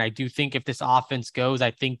go. And I do think if this offense goes,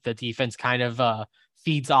 I think the defense kind of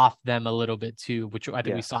feeds off them a little bit too, which I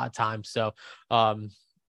think we saw at times. So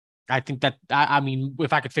I think that, I mean,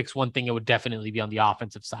 if I could fix one thing, it would definitely be on the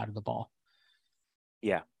offensive side of the ball.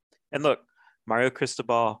 Yeah. And look, Mario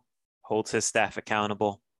Cristobal holds his staff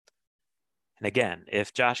accountable. And again,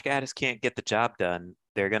 if Josh Gaddis can't get the job done,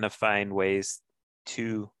 they're going to find ways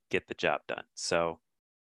to get the job done. So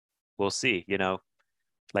we'll see.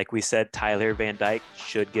 Like we said, Tyler Van Dyke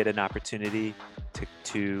should get an opportunity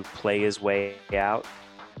to play his way out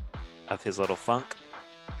of his little funk.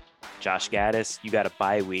 Josh Gaddis, you got a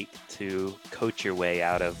bye week to coach your way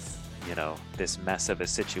out of, this mess of a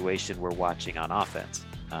situation we're watching on offense.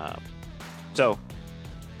 So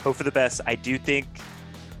hope for the best. I do think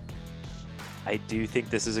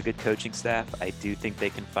this is a good coaching staff. I do think they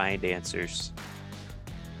can find answers.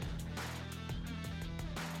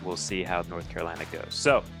 We'll see how North Carolina goes.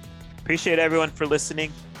 So appreciate everyone for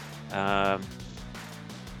listening. Till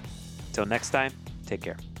next time, take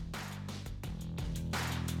care.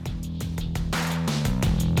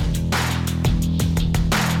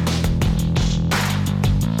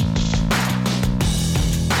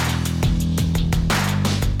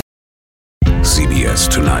 CBS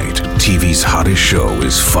Tonight. TV's hottest show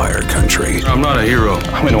is Fire Country. I'm not a hero.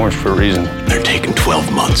 I'm in orange for a reason. They're taking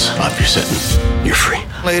 12 months off your sentence. You're free.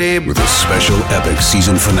 Lady. With a special epic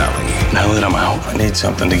season finale. Now that I'm out, I need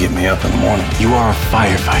something to get me up in the morning. You are a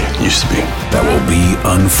firefighter. Used to be. That will be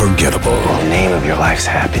unforgettable. In the name of your life's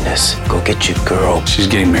happiness, go get your girl. She's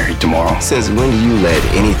getting married tomorrow. Since when do you let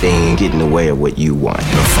anything get in the way of what you want?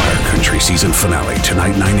 The Fire Country season finale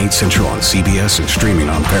tonight, 9/8 Central on CBS and streaming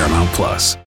on Paramount+.